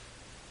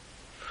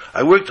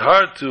 I worked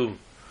hard to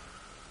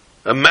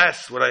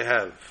amass what I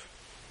have.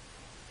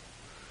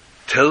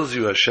 Tells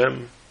you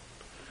Hashem,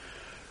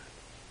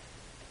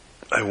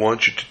 I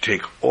want you to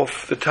take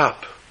off the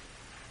top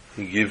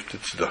and give to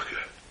tzedakah.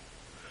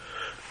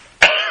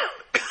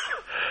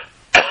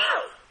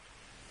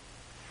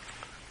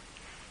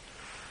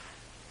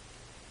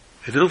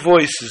 A little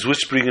voice is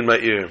whispering in my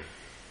ear.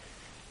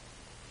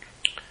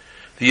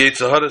 The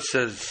Yetzer Hara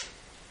says,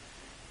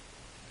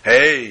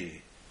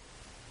 hey,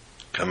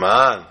 come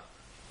on.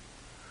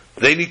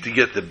 They need to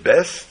get the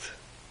best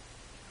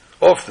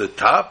off the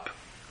top,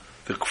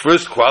 the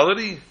first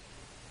quality.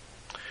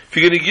 If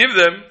you're going to give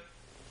them,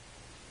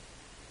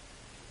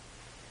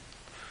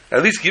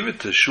 at least give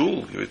it to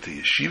shul, give it to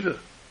yeshiva,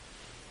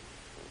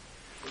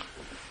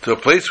 to a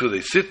place where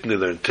they sit and they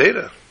learn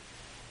Torah.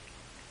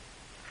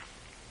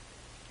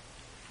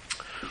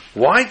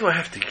 Why do I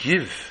have to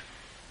give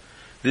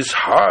this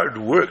hard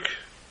work,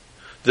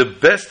 the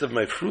best of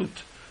my fruit,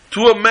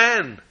 to a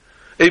man,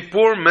 a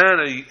poor man,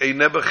 a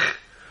nebuch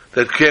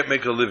that can't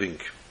make a living,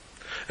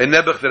 a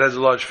nebuch that has a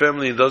large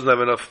family and doesn't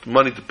have enough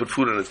money to put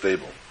food on his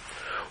table?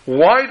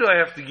 Why do I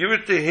have to give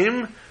it to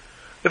him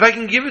if I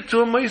can give it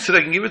to a meiser,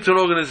 I can give it to an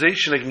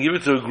organization, I can give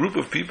it to a group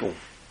of people?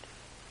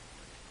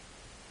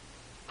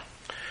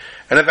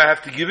 And if I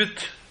have to give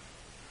it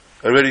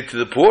already to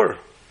the poor,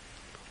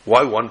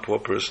 why one poor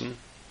person?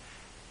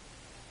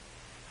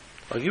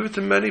 I'll give it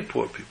to many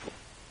poor people.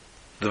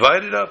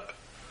 Divide it up.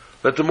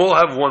 Let them all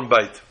have one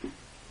bite.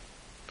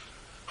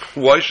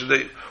 Why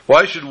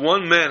should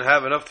one man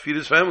have enough to feed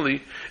his family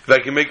if I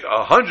can make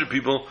 100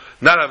 people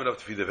not have enough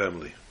to feed their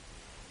family?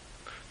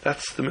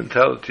 That's the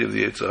mentality of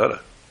the Yetzer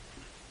Hara.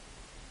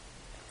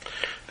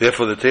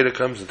 Therefore the Torah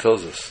comes and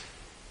tells us,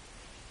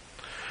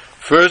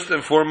 first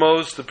and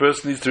foremost, the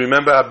person needs to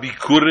remember,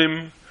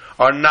 Bikurim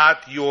are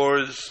not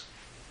yours.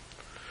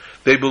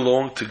 They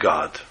belong to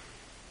God.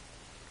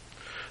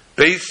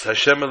 Beis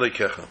Hashem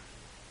Elokecha.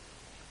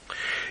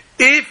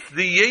 If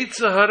the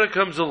Yetzer Hara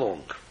comes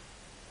along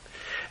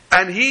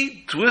and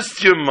he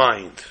twists your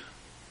mind,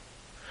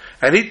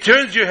 and he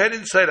turns your head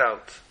inside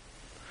out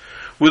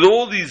with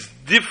all these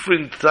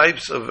different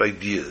types of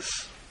ideas,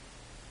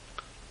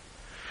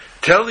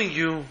 telling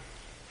you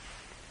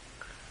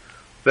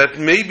that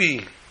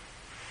maybe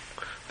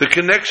the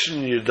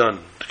connection you're done,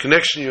 the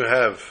connection you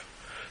have,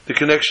 the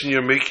connection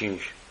you're making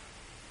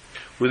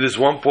with this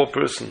one poor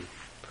person,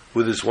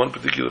 with this one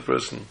particular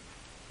person,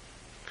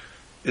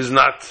 is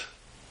not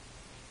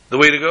the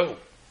way to go.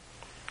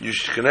 You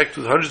should connect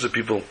with hundreds of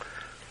people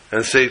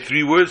and say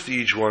 3 words to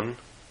each one,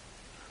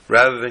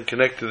 rather than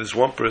connect to this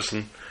one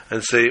person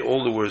and say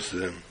all the words to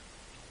them.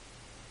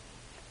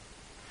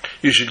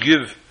 You should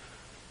give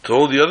to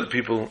all the other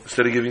people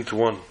instead of giving to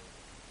one.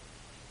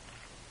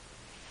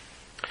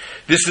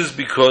 This is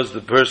because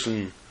the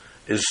person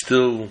is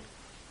still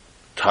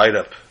tied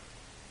up.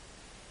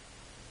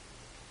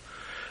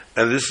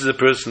 And this is a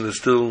person that's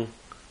still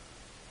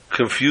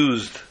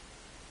confused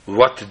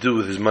what to do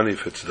with his money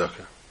for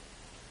tzedakah.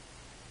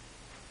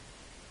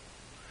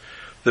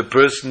 The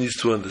person needs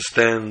to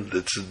understand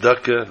that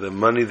tzedakah, the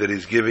money that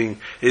he's giving,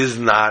 is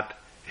not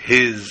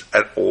his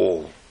at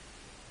all.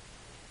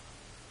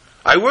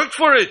 I worked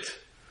for it.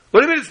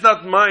 What do you mean it's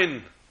not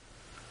mine?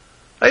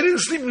 I didn't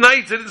sleep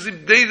nights, I didn't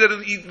sleep days, I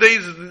didn't eat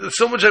days.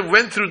 So much I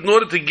went through in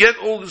order to get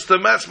all this, to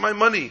amass my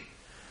money.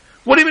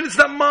 What do you mean it's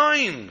not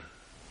mine?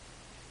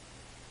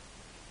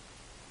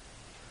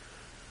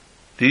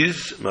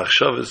 These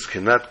machshavas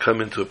cannot come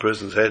into a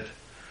person's head.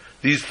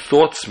 These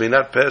thoughts may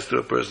not pass through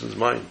a person's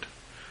mind,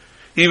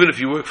 even if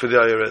you work for the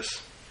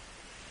IRS.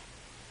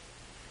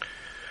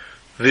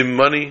 The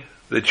money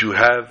that you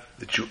have,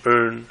 that you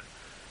earn,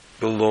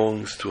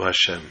 belongs to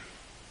Hashem.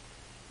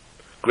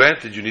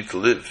 Granted, you need to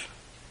live.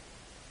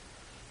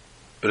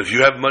 But if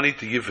you have money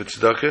to give for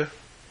tzedakah,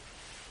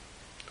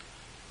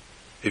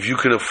 if you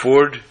can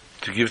afford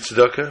to give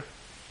tzedakah,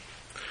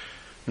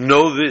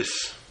 know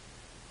this: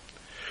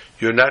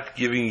 you're not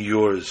giving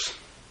yours.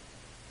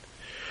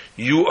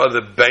 You are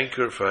the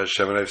banker for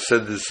Hashem, and I've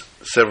said this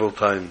several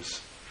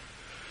times.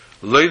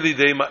 We say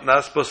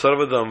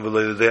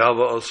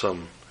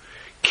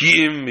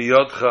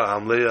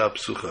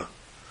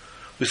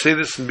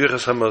this in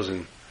Birchas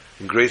Hamazon,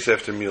 in grace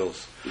after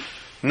meals.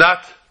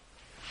 Not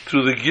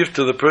through the gift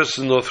of the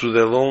person nor through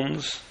their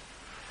loans,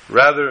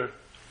 rather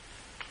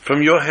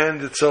from your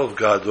hand itself,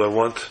 God, do I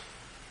want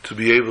to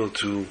be able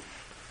to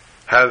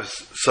have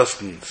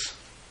sustenance.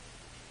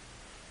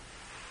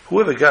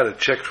 Whoever got a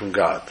check from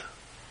God,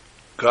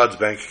 God's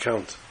bank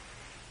account?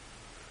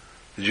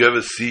 Did you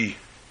ever see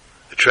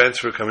a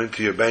transfer come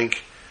into your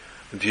bank,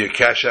 into your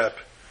Cash App,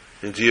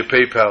 into your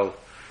PayPal,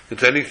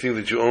 into anything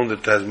that you own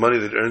that has money,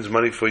 that earns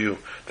money for you,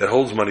 that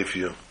holds money for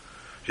you?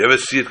 Did you ever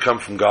see it come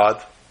from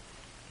God?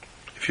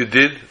 If you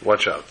did,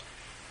 watch out.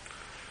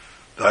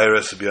 The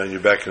IRS will be on your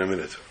back in a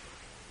minute.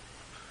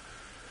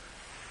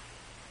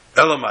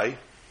 Elamai,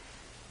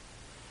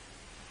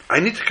 I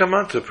need to come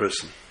on to a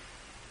person.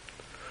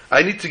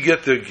 I need to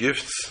get their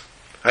gifts.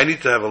 I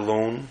need to have a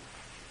loan.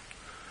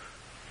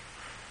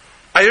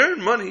 I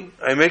earn money.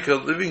 I make a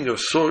living of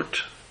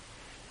sort.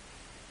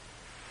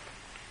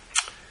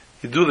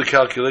 You do the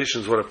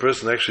calculations what a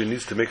person actually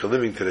needs to make a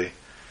living today.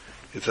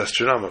 It's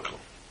astronomical.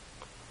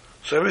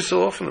 So every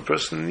so often a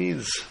person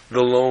needs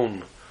the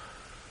loan.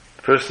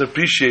 The person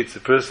appreciates the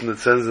person that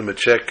sends them a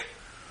check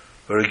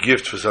or a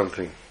gift for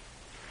something.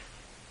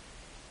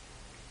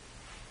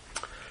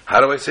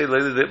 How do I say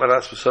Leila de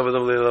Maras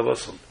V'Savadam Leila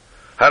Vasam?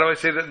 How do I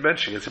say that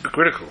mention? It's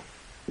hypocritical.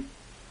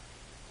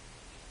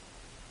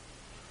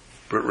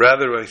 But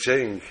rather I'm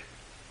saying,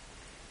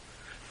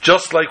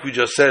 just like we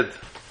just said,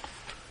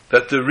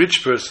 that the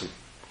rich person,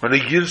 when he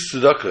gives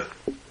tzedakah,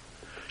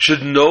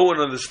 should know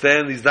and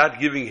understand he's not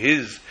giving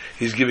his,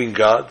 he's giving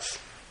God's.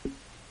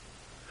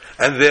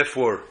 And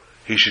therefore,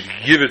 he should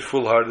give it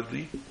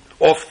full-heartedly,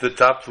 off the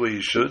top the way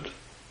he should.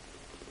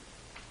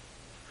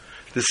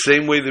 The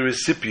same way the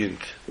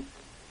recipient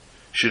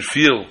should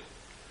feel,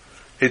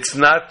 it's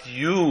not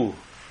you,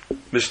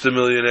 Mr.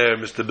 Millionaire,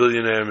 Mr.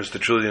 Billionaire, Mr.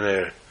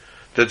 Trillionaire,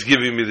 that's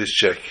giving me this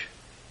check.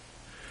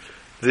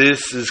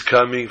 This is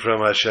coming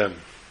from Hashem.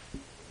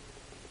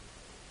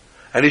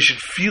 And he should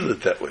feel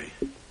it that way.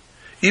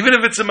 Even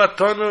if it's a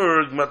matana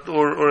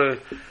or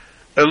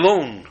a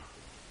loan,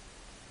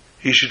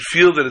 he should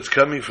feel that it's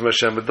coming from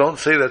Hashem. But don't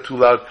say that too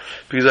loud,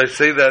 because I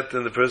say that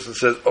and the person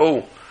says,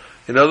 oh,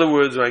 in other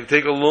words, when I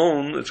take a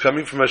loan, it's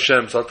coming from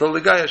Hashem. So I'll tell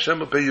the guy, Hashem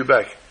will pay you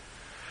back.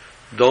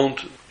 You don't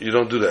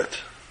do that.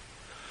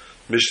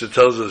 Mishnah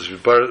tells us,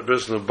 if a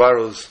person who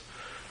borrows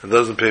and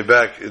doesn't pay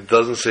back, it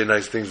doesn't say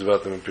nice things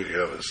about them in Pirkei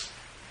Avos.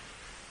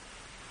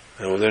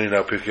 And we're learning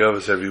now Pirkei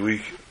Avos every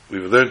week.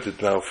 We've learned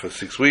it now for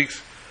 6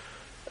 weeks,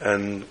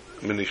 and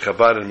many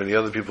Chabad and many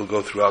other people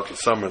go throughout the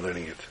summer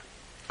learning it.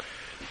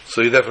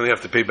 So you definitely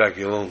have to pay back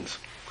your loans.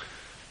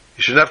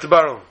 You shouldn't have to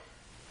borrow.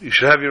 You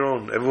should have your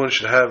own. Everyone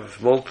should have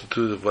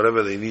multitude of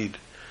whatever they need.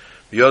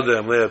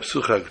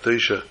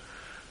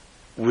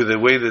 With a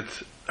way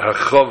that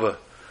Harchova,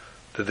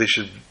 that they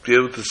should be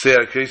able to say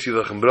and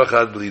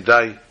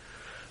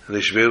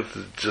they should be able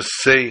to just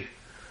say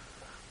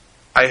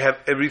I have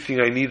everything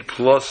I need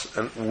plus,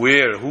 and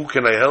where? Who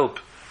can I help?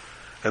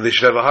 And they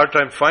should have a hard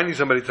time finding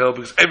somebody to help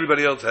because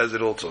everybody else has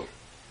it also.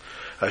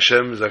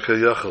 Hashem Zakar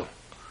Yachel.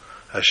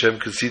 Hashem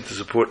can see to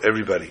support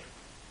everybody.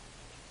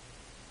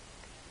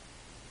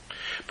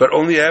 But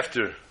only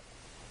after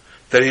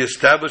that he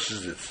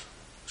establishes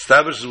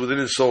within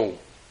his soul,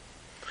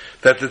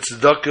 that the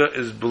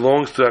tzedakah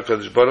belongs to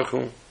HaKadosh Baruch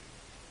Hu,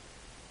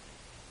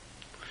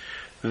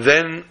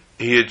 then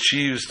he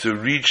achieves to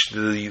reach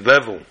the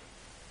level,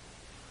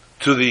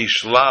 to the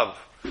shlav,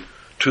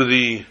 to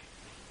the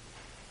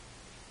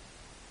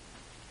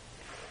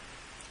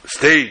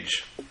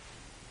stage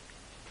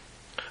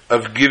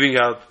of giving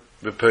out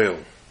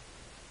b'peil,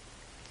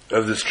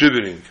 of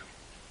distributing.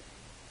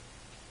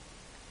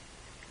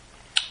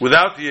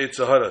 Without the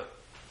Yetzer Hara,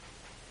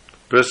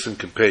 person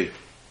can pay.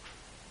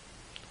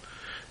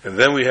 And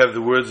then we have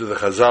the words of the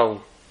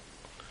Chazal,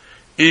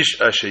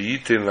 Ish asher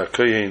yiten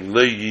lakohen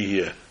lo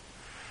yihiyeh.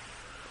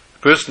 The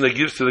person that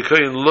gives to the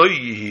kohen lo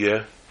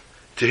yihiyeh,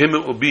 to him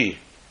it will be.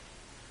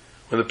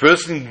 When the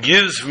person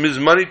gives from his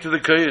money to the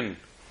kohen,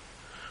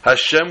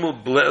 Hashem will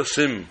bless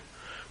him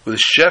with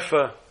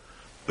shefa,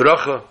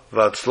 bracha,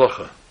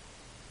 v'atzlocha.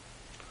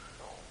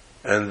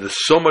 And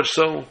there's so much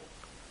so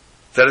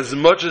that as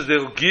much as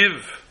they'll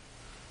give,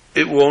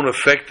 it won't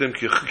affect them.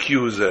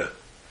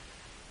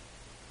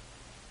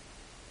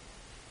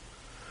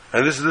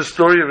 And this is the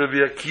story of Rabbi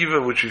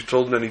Akiva, which we've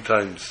told many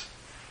times.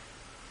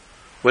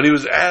 When he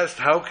was asked,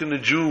 how can a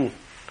Jew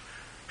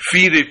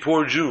feed a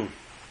poor Jew?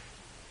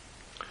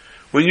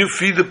 When you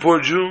feed the poor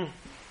Jew,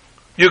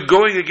 you're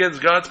going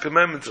against God's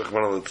commandments.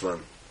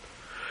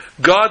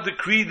 God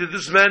decreed that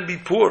this man be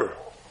poor.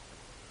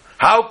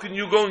 How can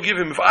you go and give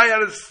him? If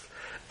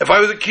I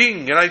was a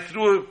king and I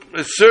threw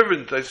a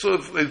servant, I saw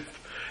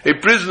a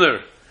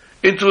prisoner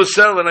into a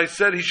cell and I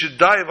said he should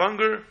die of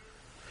hunger,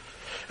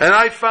 and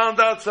I found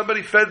out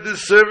somebody fed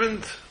this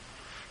servant,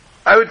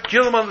 I would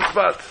kill him on the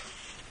spot.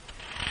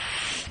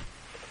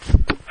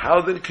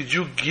 How then could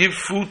you give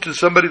food to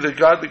somebody that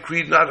God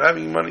decreed not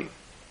having money,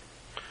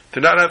 to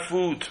not have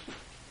food?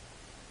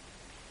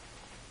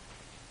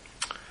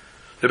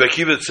 Rabbi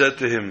Akiva said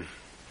to him,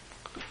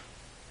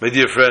 my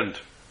dear friend,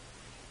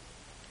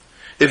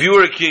 if you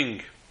were a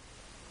king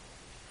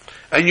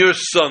and your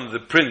son, the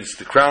prince,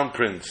 the crown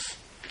prince,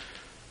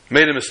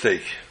 made a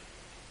mistake,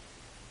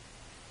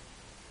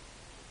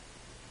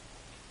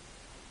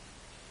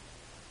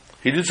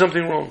 he did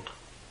something wrong,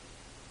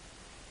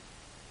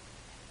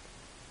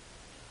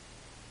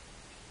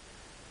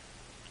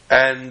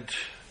 and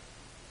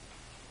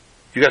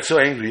you got so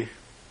angry,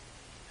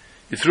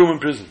 you threw him in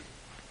prison.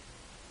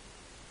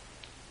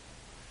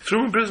 Threw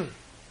him in prison.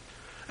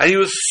 And he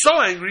was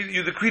so angry that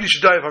you decreed he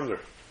should die of hunger.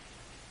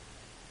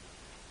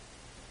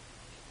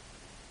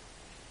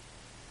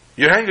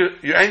 Your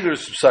anger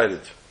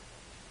subsided.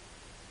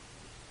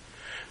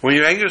 When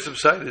your anger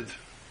subsided,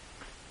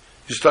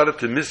 you started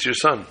to miss your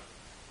son.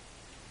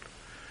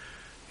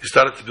 You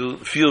started to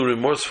feel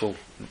remorseful,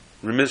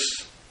 remiss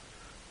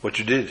what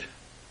you did.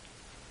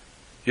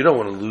 You don't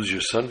want to lose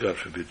your son, God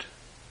forbid.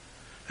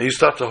 And you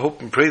start to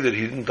hope and pray that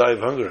he didn't die of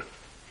hunger.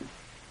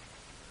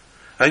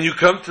 And you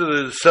come to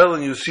the cell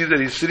and you see that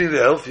he's sitting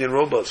there healthy and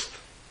robust.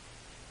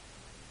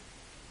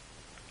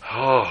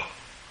 Oh,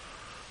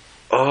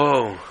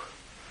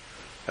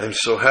 I'm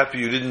so happy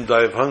you didn't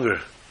die of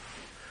hunger.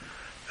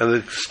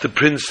 And the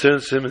prince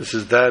turns to him and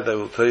says, Dad, I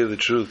will tell you the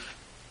truth.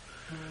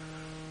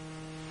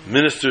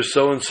 Minister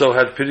so-and-so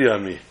had pity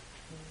on me.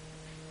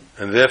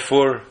 And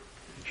therefore,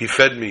 he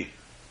fed me.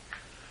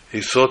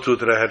 He saw to it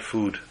that I had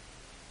food.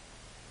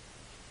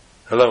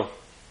 Hello?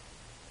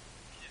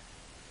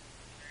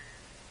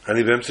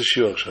 אני באמצע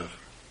שיעור עכשיו.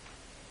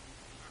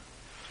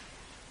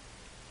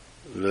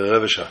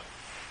 לרבע שעה.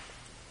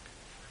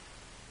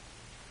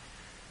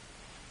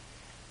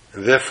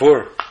 And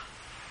therefore,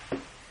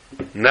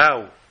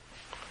 now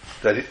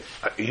that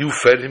you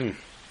fed him,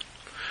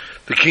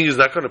 the king is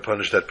not going to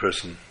punish that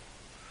person.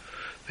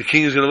 The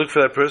king is going to look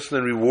for that person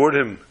and reward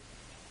him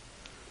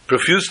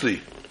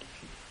profusely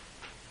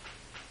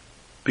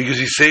because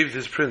he saved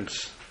his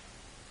prince.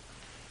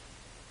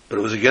 But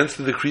it was against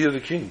the decree of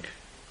the king.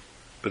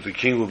 But the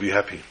king will be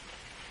happy.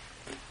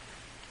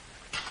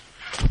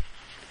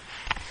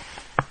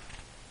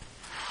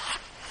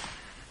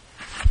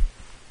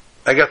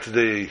 I got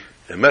today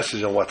a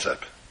message on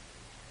WhatsApp.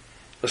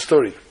 A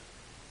story.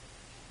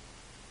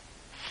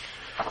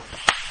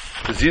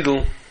 The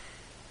Zidel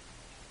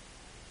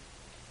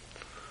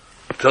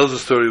tells the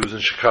story. He was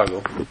in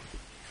Chicago.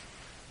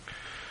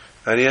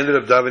 And he ended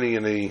up davening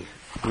in a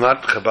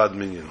not Chabad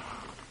minyan.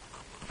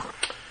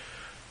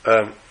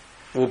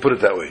 We'll put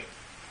it that way.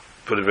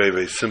 Put it very,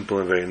 very simple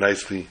and very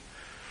nicely.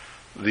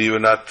 They were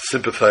not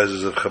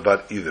sympathizers of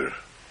Chabad either.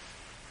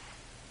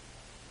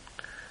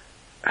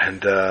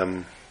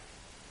 And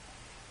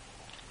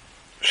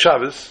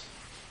Shabbos,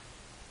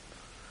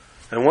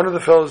 and one of the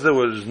fellows there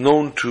was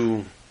known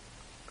to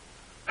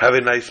have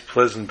a nice,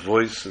 pleasant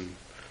voice and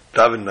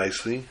daven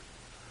nicely.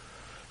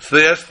 So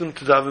they asked him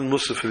to daven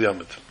Musaf for the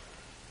Yamid,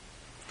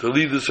 to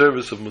lead the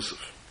service of Musaf.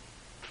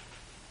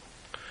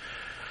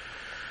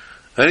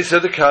 And he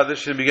said the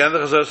Kaddish and began the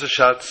Chazar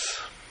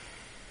Shatz.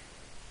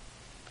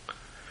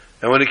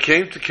 And when he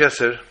came to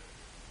Keser,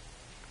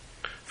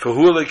 for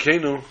Hu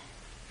Elokeinu,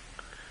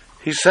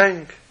 he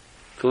sang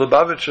to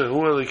Lubavitcher,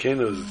 Hu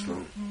Elokeinu, as it's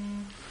known.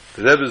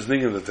 The Rebbe's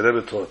ningin that the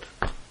Rebbe taught.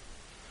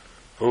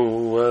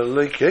 Hu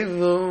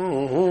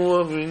Elokeinu, Hu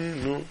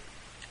Avinu.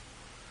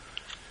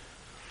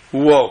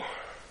 Whoa.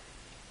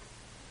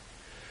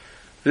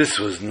 This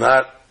was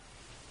not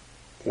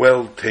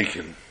well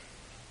taken.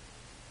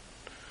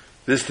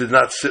 This did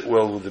not sit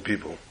well with the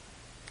people.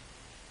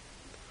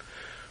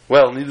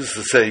 Well, needless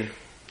to say,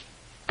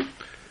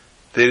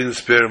 they didn't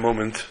spare a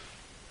moment,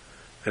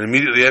 and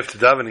immediately after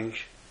davening,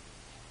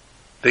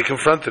 they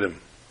confronted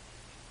him.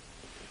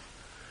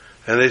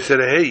 And they said,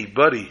 "Hey,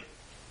 buddy,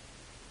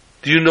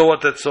 do you know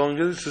what that song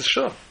is?" He says,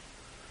 "Sure.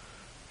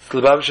 It's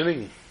the Lubavitcher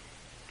Niggun."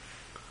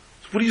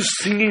 "What are you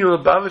singing a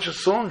Lubavitcher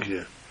song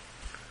here?"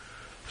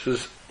 He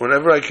says,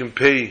 "Whenever I can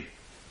pay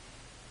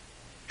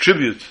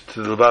tribute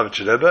to the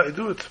Lubavitcher Rebbe, I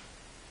do it."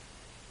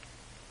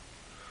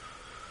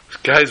 These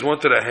guys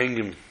wanted to hang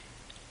him.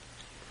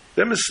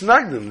 They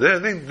misnagged him. They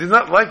did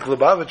not like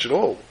Lubavitch at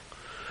all.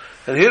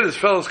 And here this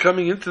fellow's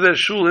coming into their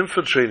shul,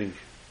 infiltrating.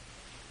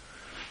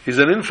 He's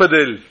an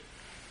infidel.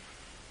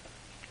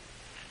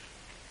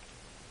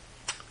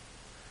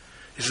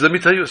 He says, "Let me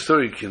tell you a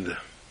story, kinder.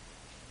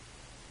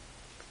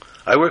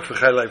 I work for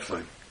Chai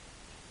Lifeline.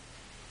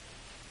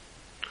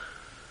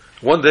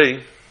 One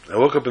day, I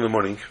woke up in the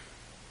morning.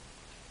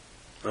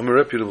 I'm a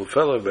reputable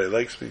fellow, everybody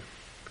likes me.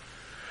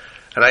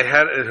 And I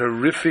had a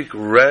horrific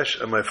rash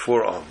on my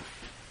forearm.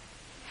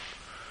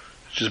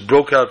 It just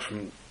broke out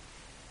from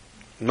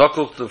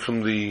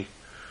from the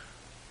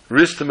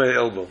wrist to my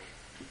elbow.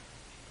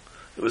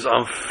 It was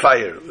on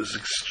fire. It was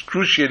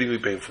excruciatingly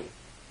painful.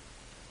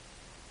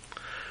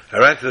 I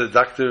ran to the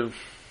doctor,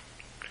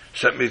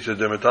 sent me to a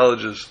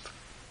dermatologist.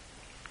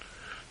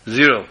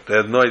 Zero. They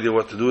had no idea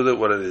what to do with it,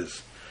 what it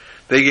is.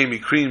 They gave me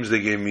creams, they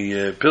gave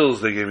me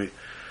pills, they gave me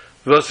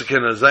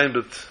Voseken Azaim,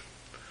 but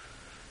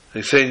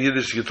they say in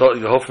Yiddish, you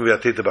hoffen wie a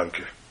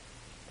Täterbanker.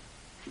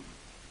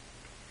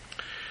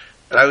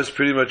 And I was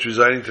pretty much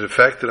resigning to the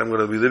fact that I'm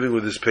going to be living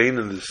with this pain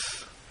and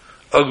this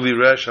ugly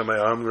rash on my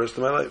arm the rest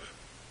of my life.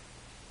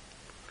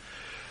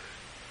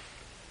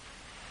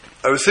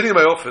 I was sitting in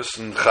my office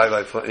in Chai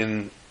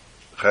Lifeline,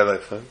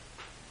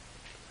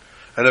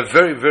 and a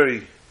very,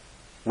 very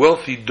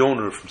wealthy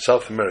donor from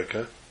South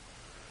America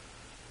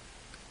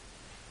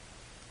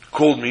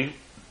called me.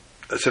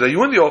 I said, "Are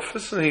you in the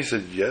office?" And he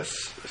said,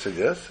 "Yes." I said,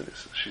 "Yes." And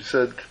she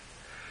said,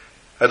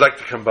 "I'd like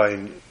to come by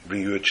and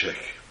bring you a check."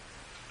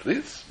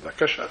 "Please,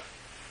 Lakasha."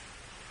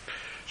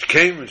 She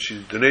came and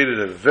she donated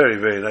a very,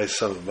 very nice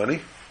sum of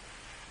money.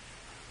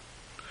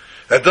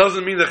 That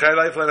doesn't mean that Chai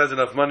Lifeline has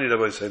enough money,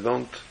 Rabbi said.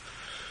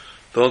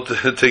 Don't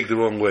take the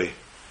wrong way.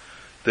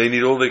 They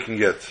need all they can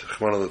get.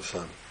 Chman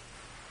al-Tzlan.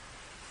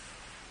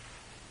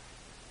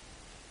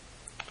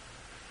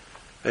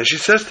 And she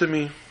says to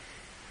me,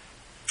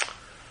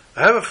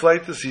 "I have a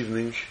flight this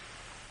evening,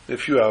 in a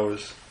few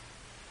hours.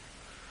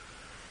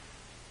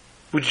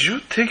 Would you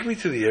take me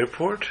to the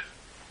airport?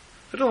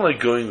 I don't like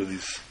going with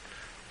these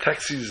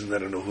taxis and I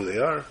don't know who they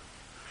are.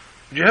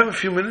 Would you have a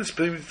few minutes,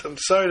 baby? I'm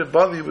sorry to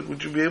bother you, but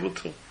would you be able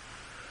to?"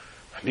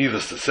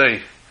 Needless to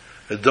say,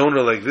 a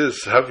donor like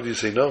this, how could you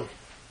say no?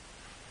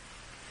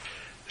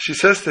 She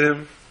says to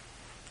him,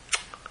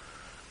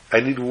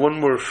 "I need one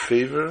more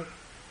favor."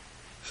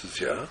 He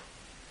says, "Yeah.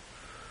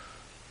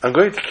 I'm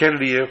going to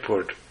Kennedy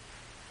Airport.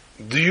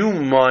 Do you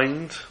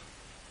mind?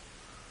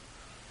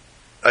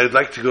 I'd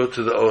like to go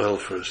to the Ohel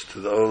first, to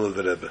the Ohel of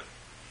the Rebbe."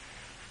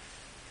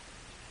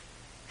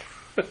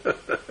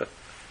 The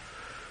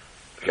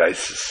guy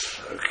says,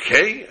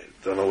 "Okay, I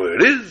don't know where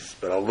it is,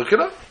 but I'll look it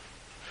up."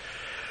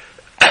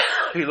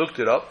 He looked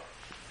it up.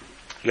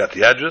 He got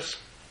the address.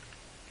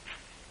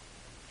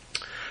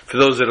 For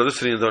those that are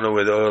listening and don't know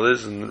where the Ohel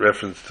is, in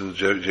reference to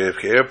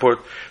JFK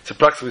Airport, it's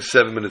approximately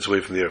 7 minutes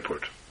away from the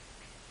airport.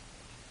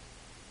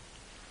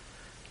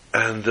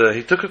 And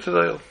he took her to the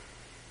Ohel.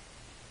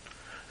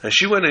 And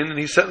she went in and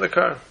he sat in the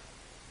car.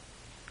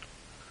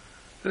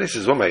 Then he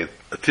says, "What am I,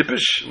 a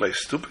tippish? Am I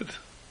stupid?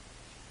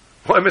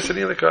 Why am I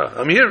sitting in the car?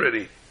 I'm here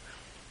already.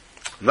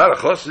 I'm not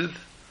a chassid.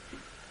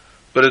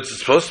 But it's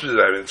supposed to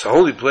be, I mean, it's a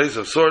holy place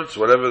of sorts,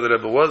 whatever the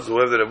Rebbe was,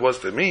 whoever the Rebbe was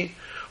to me,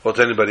 or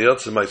to anybody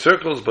else in my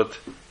circles, but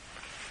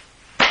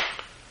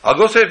I'll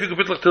go say if you could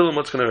put like Tillim,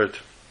 what's going to hurt?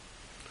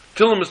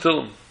 Tillim is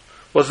Tillim.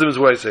 What's the difference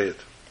where I say it?"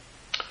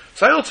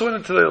 So I also went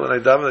into the and I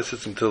davened, I said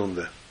some Tillim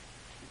there.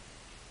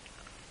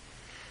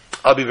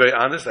 I'll be very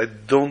honest, I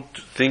don't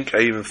think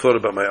I even thought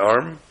about my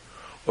arm,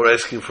 or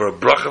asking for a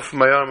bracha for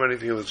my arm, or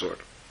anything of the sort.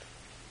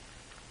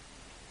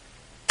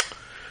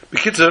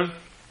 B'kitzur,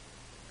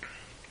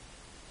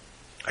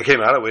 I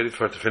came out, I waited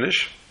for her to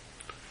finish,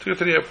 took her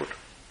to the airport.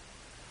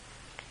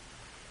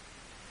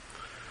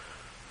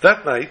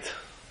 That night,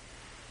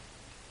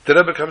 the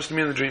Rebbe comes to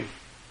me in the dream.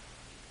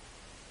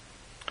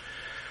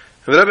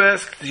 And the Rebbe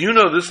asked, "Do you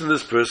know this and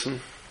this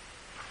person?"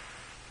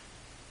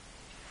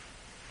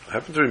 I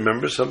happen to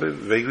remember somebody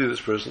vaguely,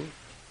 this person.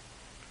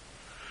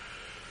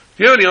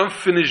 Do you have any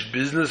unfinished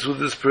business with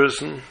this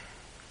person?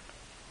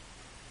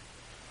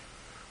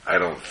 I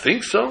don't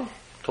think so,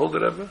 told the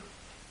Rebbe.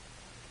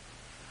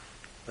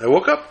 I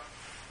woke up.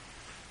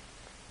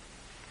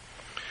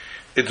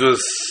 It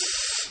was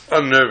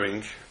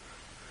unnerving,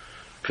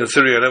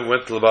 considering I never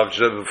went to Lubavitch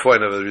Rebbe before. I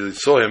never really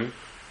saw him.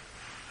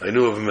 I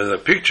knew of him in a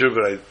picture,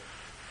 but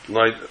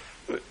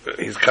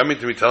he's coming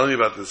to me telling me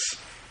about this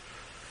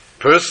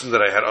person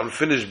that I had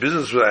unfinished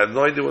business with. I had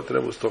no idea what the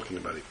Rebbe was talking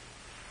about.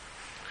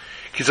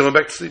 I went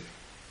back to sleep.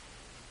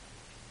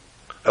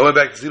 The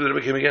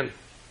Rebbe came again.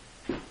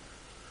 The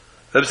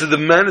Rebbe said, the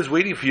man is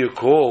waiting for your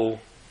call.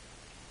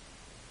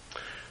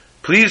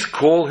 Please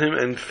call him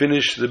and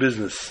finish the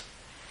business.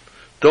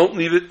 Don't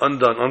leave it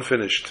undone,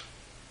 unfinished.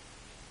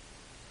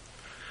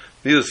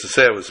 Needless to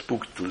say, I was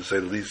spooked, to say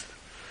the least.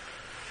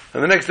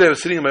 And the next day I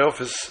was sitting in my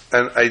office,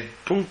 and I,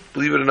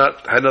 believe it or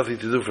not, had nothing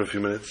to do for a few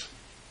minutes.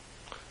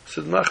 I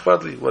said, Mach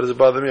Badli, what does it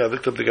bother me? I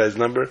looked up the guy's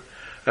number,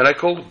 and I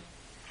called him.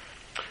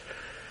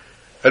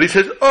 And he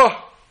said,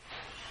 oh,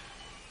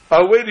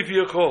 I'll wait for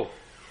your call.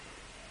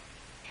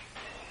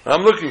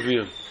 I'm looking for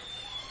you.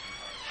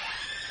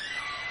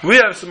 We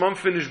have some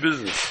unfinished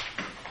business.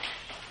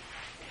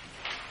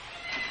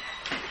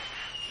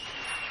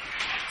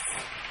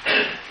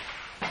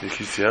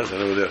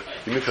 Over there.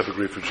 Give me a cup of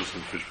grapefruit juice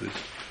in the fridge, please.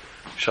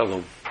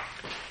 Shalom.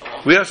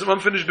 We have some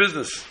unfinished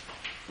business.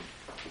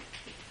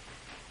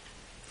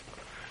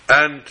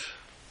 And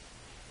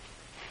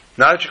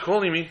now that you're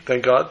calling me,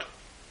 thank God,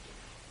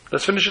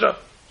 let's finish it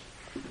up.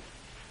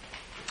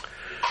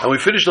 And we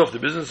finished off the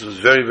business. It was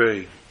very,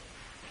 very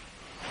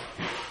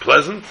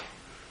pleasant.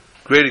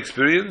 Great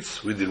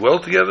experience. We did well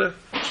together.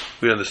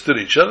 We understood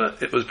each other.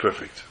 It was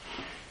perfect.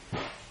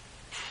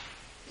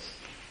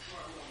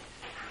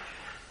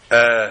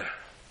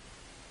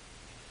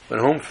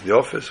 Went home from the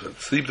office, went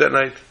to sleep that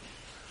night.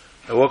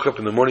 I woke up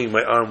in the morning,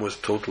 my arm was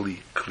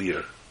totally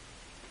clear.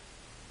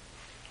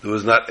 There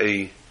was not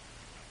a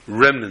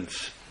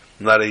remnant,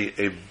 not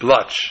a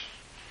blotch,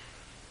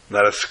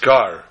 not a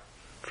scar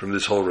from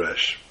this whole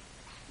rash.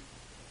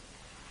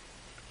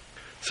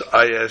 So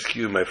I ask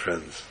you, my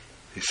friends,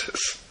 he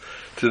says,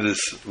 to this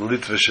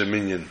Litvish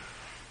minion,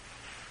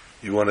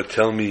 you want to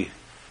tell me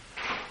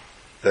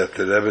that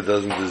the Rebbe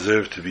doesn't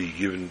deserve to be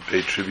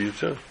paid tribute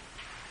to?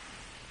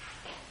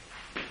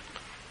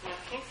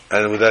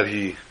 And with that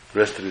he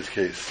rested his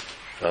case.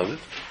 Found it?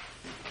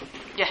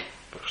 Yeah.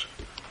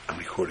 I'm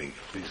recording.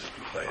 Please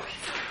be quiet.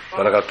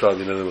 Thank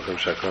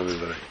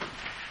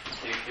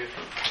you.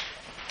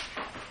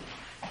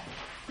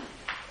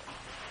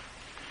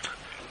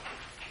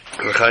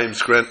 Chaim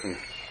Scranton.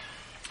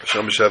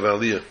 Hashem B'Shav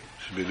Aliyah.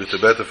 Should be a good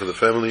better for the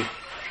family.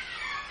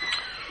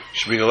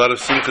 Should bring a lot of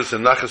simchas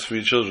and nachas for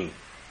your children.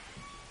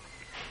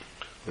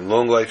 And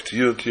long life to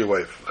you and to your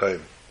wife,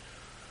 Chaim.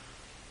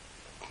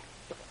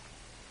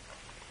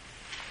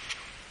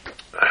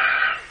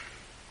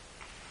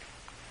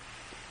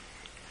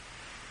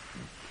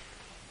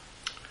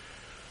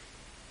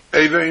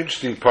 A very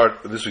interesting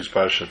part of this week's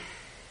parsha.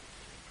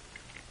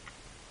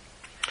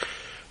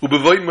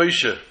 Ubevoi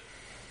Moshe.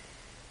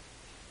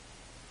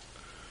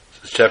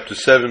 This is chapter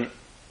 7.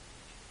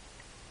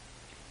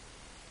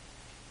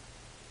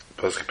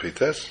 Pasuk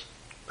Peites.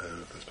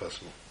 If that's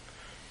possible.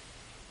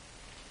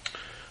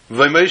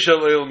 Ubevoi Moshe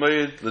al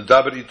Meid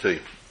ledaber itay.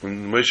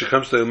 When Moshe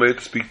comes to El Meid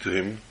to speak to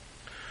him,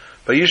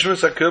 Vayishma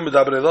Sakel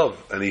medaber elav,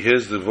 and he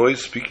hears the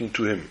voice speaking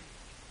to him.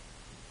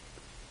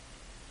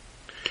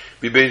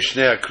 Bibein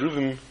Shnei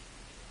Akruvim,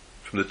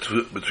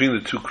 between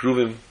the two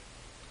Kruvim,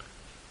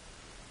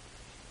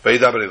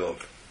 Vayidaber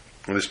elav,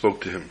 when they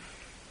spoke to him.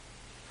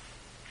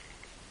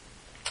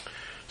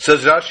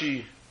 Says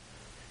Rashi,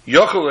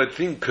 Yochel, I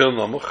think, Kel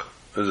Namuch,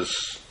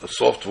 is a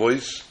soft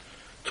voice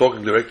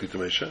talking directly to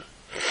Moshe.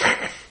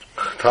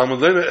 Talmud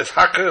Lema is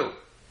Hakel,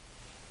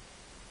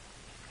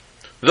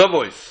 the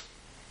voice.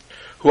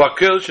 Who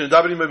Hakel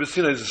Shenedaber Imay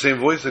B'Sinai is the same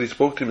voice that he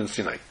spoke to him in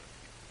Sinai.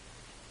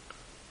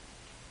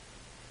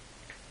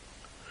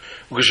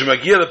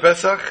 Ukeshemagia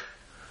lePesach,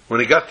 when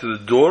he got to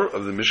the door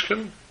of the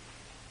Mishkan,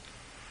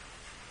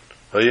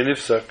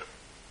 Hayanifsak,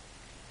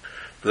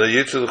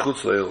 V'Yetzer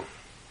L'chutz L'Eil.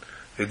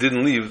 He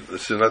didn't leave.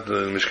 This is not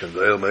the Mishkan,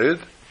 the Eil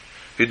Ma'id.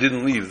 He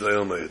didn't leave the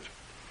Eil Ma'id.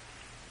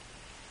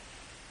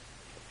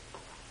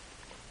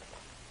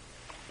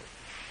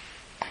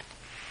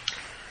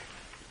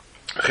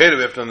 Cheder,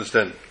 we have to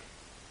understand.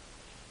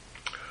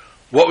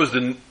 What was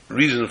the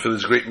reason for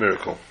this great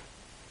miracle?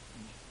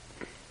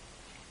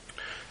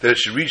 That it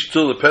should reach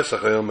till the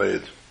Pesach Eil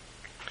Ma'id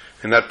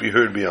and not be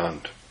heard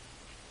beyond.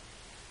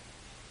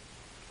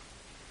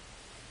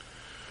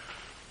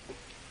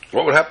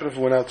 What would happen if it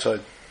went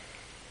outside?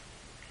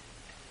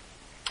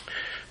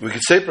 We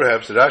could say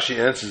perhaps that Rashi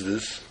answers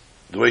this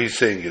the way he's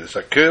saying it. It's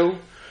Hakel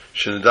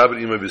shenedaber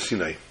imay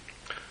b'Sinai,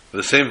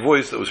 the same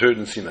voice that was heard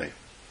in Sinai.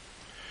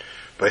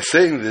 By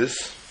saying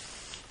this,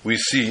 we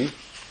see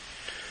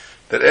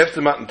that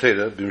after Matan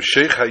Torah,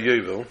 b'msheich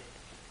hayovel,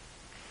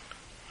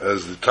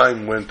 as the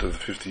time went of the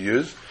 50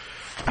 years,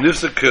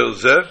 nifsak kel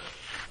zeh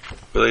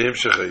v'leihim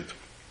shechet.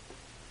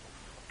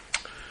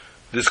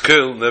 this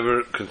Koil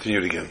never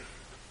continued again.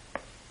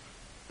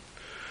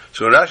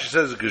 So Rashi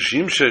says,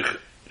 Kashim Sheikh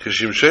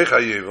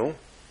Hayevel,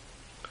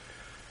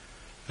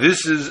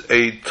 this is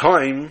a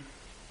time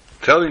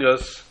telling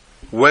us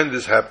when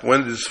this happened,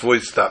 when this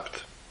voice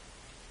stopped.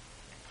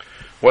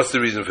 What's the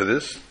reason for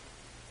this?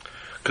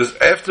 Because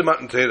after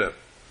Matan Torah,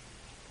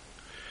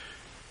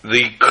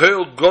 the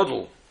Koil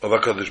Godel of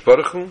HaKadosh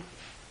Baruch Hu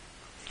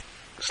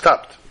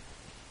stopped.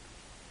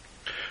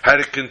 Had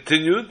it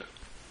continued,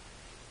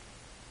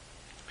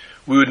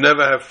 we would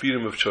never have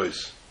freedom of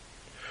choice.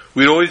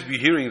 We'd always be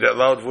hearing that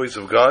loud voice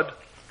of God,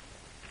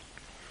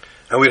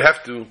 and we'd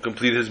have to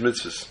complete His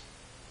mitzvahs.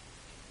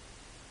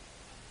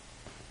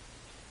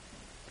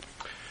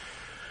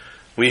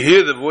 We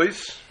hear the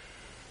voice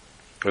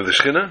of the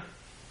Shekhinah,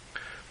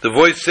 the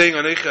voice saying,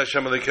 Anecha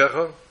Hashem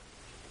Alekecha.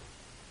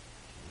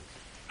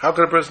 How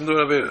can a person do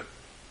an Avera?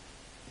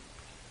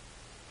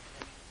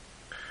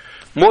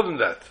 More than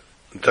that,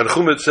 in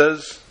Tanchum it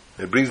says,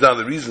 it brings down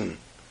the reason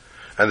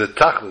and the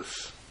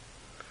tachlis,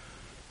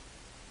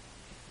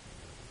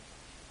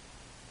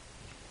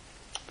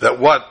 that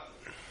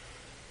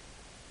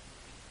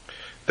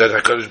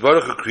HaKadosh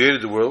Baruch Hu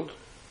created the world,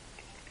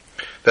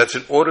 that's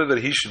in order that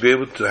He should be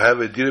able to have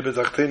a Dira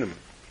B'Tachtenim.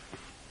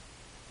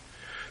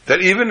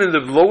 That even in the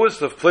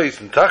lowest of place,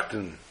 in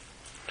Tachtin,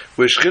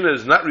 where Shekhinah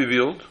is not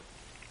revealed,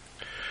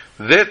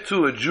 there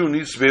too a Jew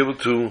needs to be able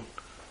to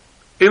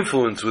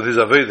influence with his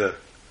Aveda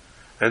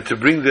and to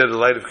bring there the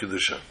light of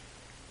Kedusha.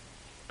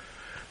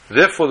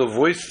 Therefore the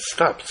voice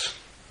stops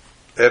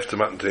after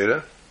Matan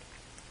Torah,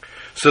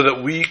 so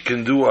that we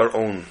can do our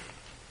own.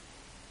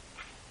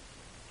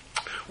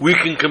 We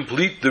can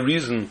complete the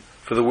reason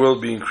for the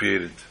world being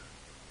created.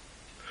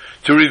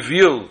 To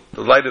reveal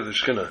the light of the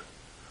Shekhinah,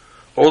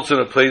 also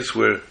in a place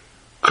where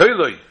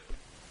Koiloi,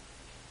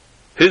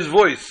 His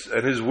voice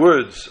and His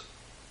words,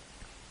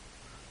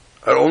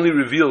 are only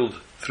revealed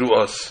through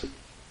us.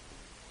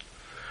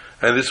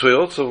 And this way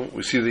also,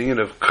 we see the union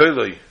of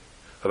Koiloi,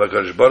 of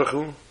HaKadosh Baruch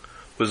Hu,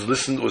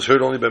 was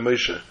heard only by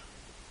Moshe.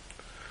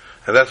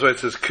 And that's why it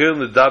says, Koil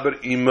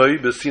Nedaber Imoi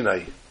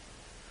B'Sinai.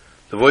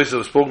 The voice that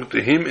was spoken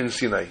to him in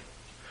Sinai.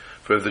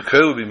 For if the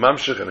Koil would be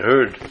mamshech and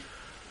heard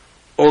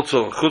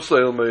also Chutz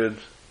La'il Moed,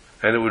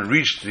 and it would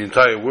reach the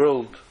entire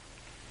world,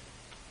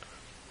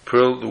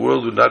 the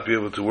world would not be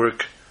able to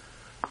work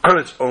on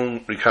its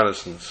own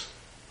reconnaissance.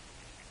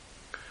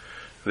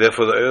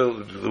 Therefore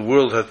the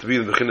world has to be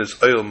in the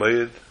Bechinas Oil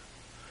Moed,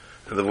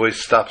 and the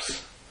voice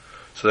stops,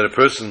 so that a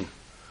person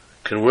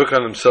can work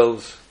on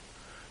themselves,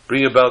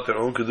 bring about their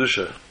own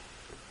Kedusha,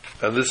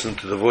 and listen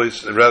to the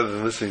voice, rather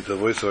than listening to the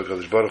voice of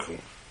HaKadosh Baruch Hu.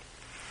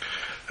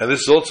 And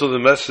this is also the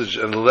message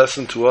and the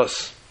lesson to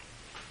us.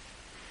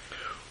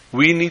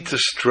 We need to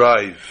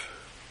strive.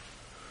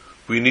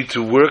 We need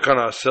to work on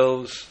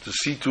ourselves to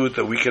see to it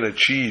that we can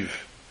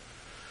achieve,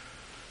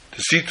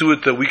 to see to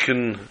it that we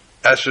can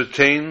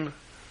ascertain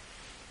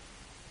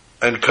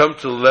and come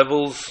to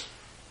levels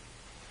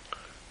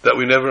that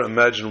we never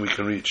imagined we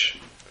can reach.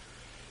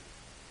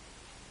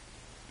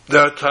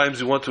 There are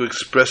times we want to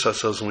express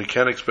ourselves and we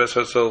can't express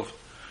ourselves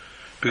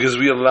because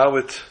we allow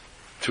it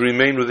to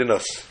remain within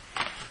us.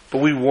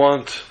 But we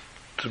want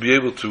to be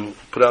able to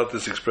put out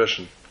this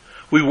expression.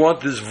 We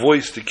want this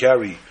voice to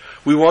carry.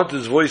 We want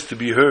this voice to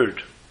be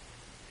heard.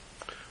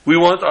 We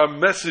want our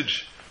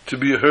message to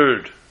be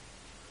heard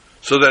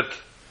so that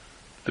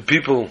the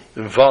people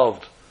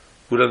involved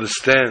would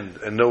understand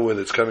and know where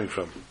it's coming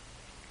from.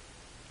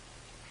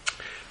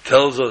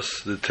 Tells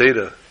us the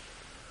Torah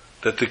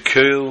that the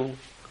Koil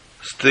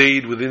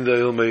stayed within the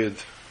Oil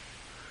Moed,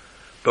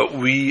 but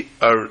we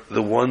are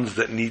the ones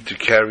that need to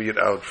carry it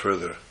out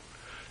further.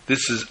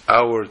 This is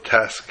our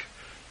task.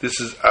 This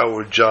is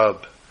our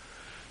job.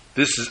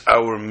 This is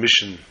our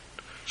mission,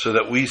 so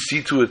that we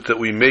see to it that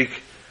we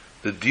make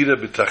the Dira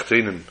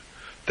B'Tachtenim,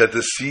 that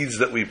the seeds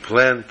that we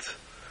plant,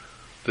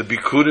 the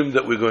Bikurim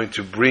that we're going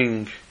to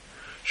bring,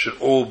 should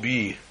all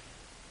be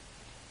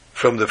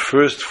from the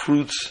first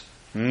fruits,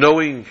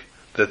 knowing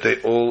that they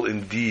all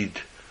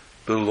indeed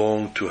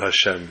belong to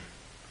Hashem.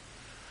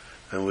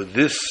 And with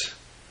this,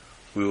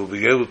 we will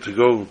be able to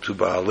go to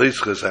Ba'alei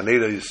Zchus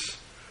HaNeiros.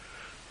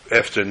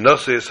 After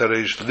Nosei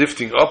Hareish,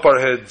 lifting up our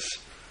heads,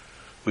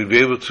 we'll be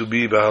able to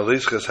be Ba'alei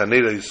Zchus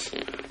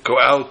HaNeiros, go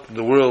out in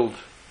the world,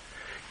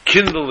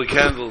 kindle the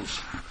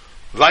candles,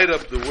 light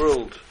up the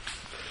world,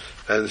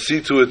 and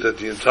see to it that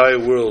the entire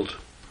world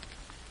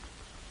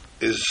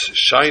is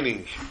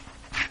shining,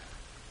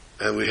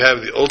 and we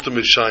have the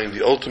ultimate shine,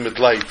 the ultimate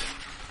light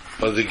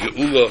of the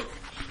Geula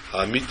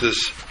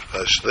HaAmitus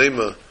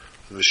HaShlema,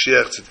 the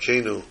Mashiach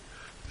Tzidkenu,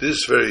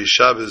 this very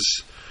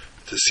Shabbos,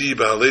 to see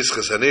Ba'alei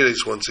Zchus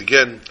HaNeiros once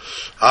again,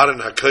 Aaron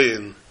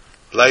HaKohen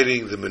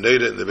lighting the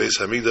Menorah in the Beis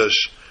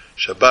Hamikdash.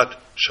 Shabbat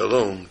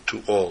Shalom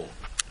to all.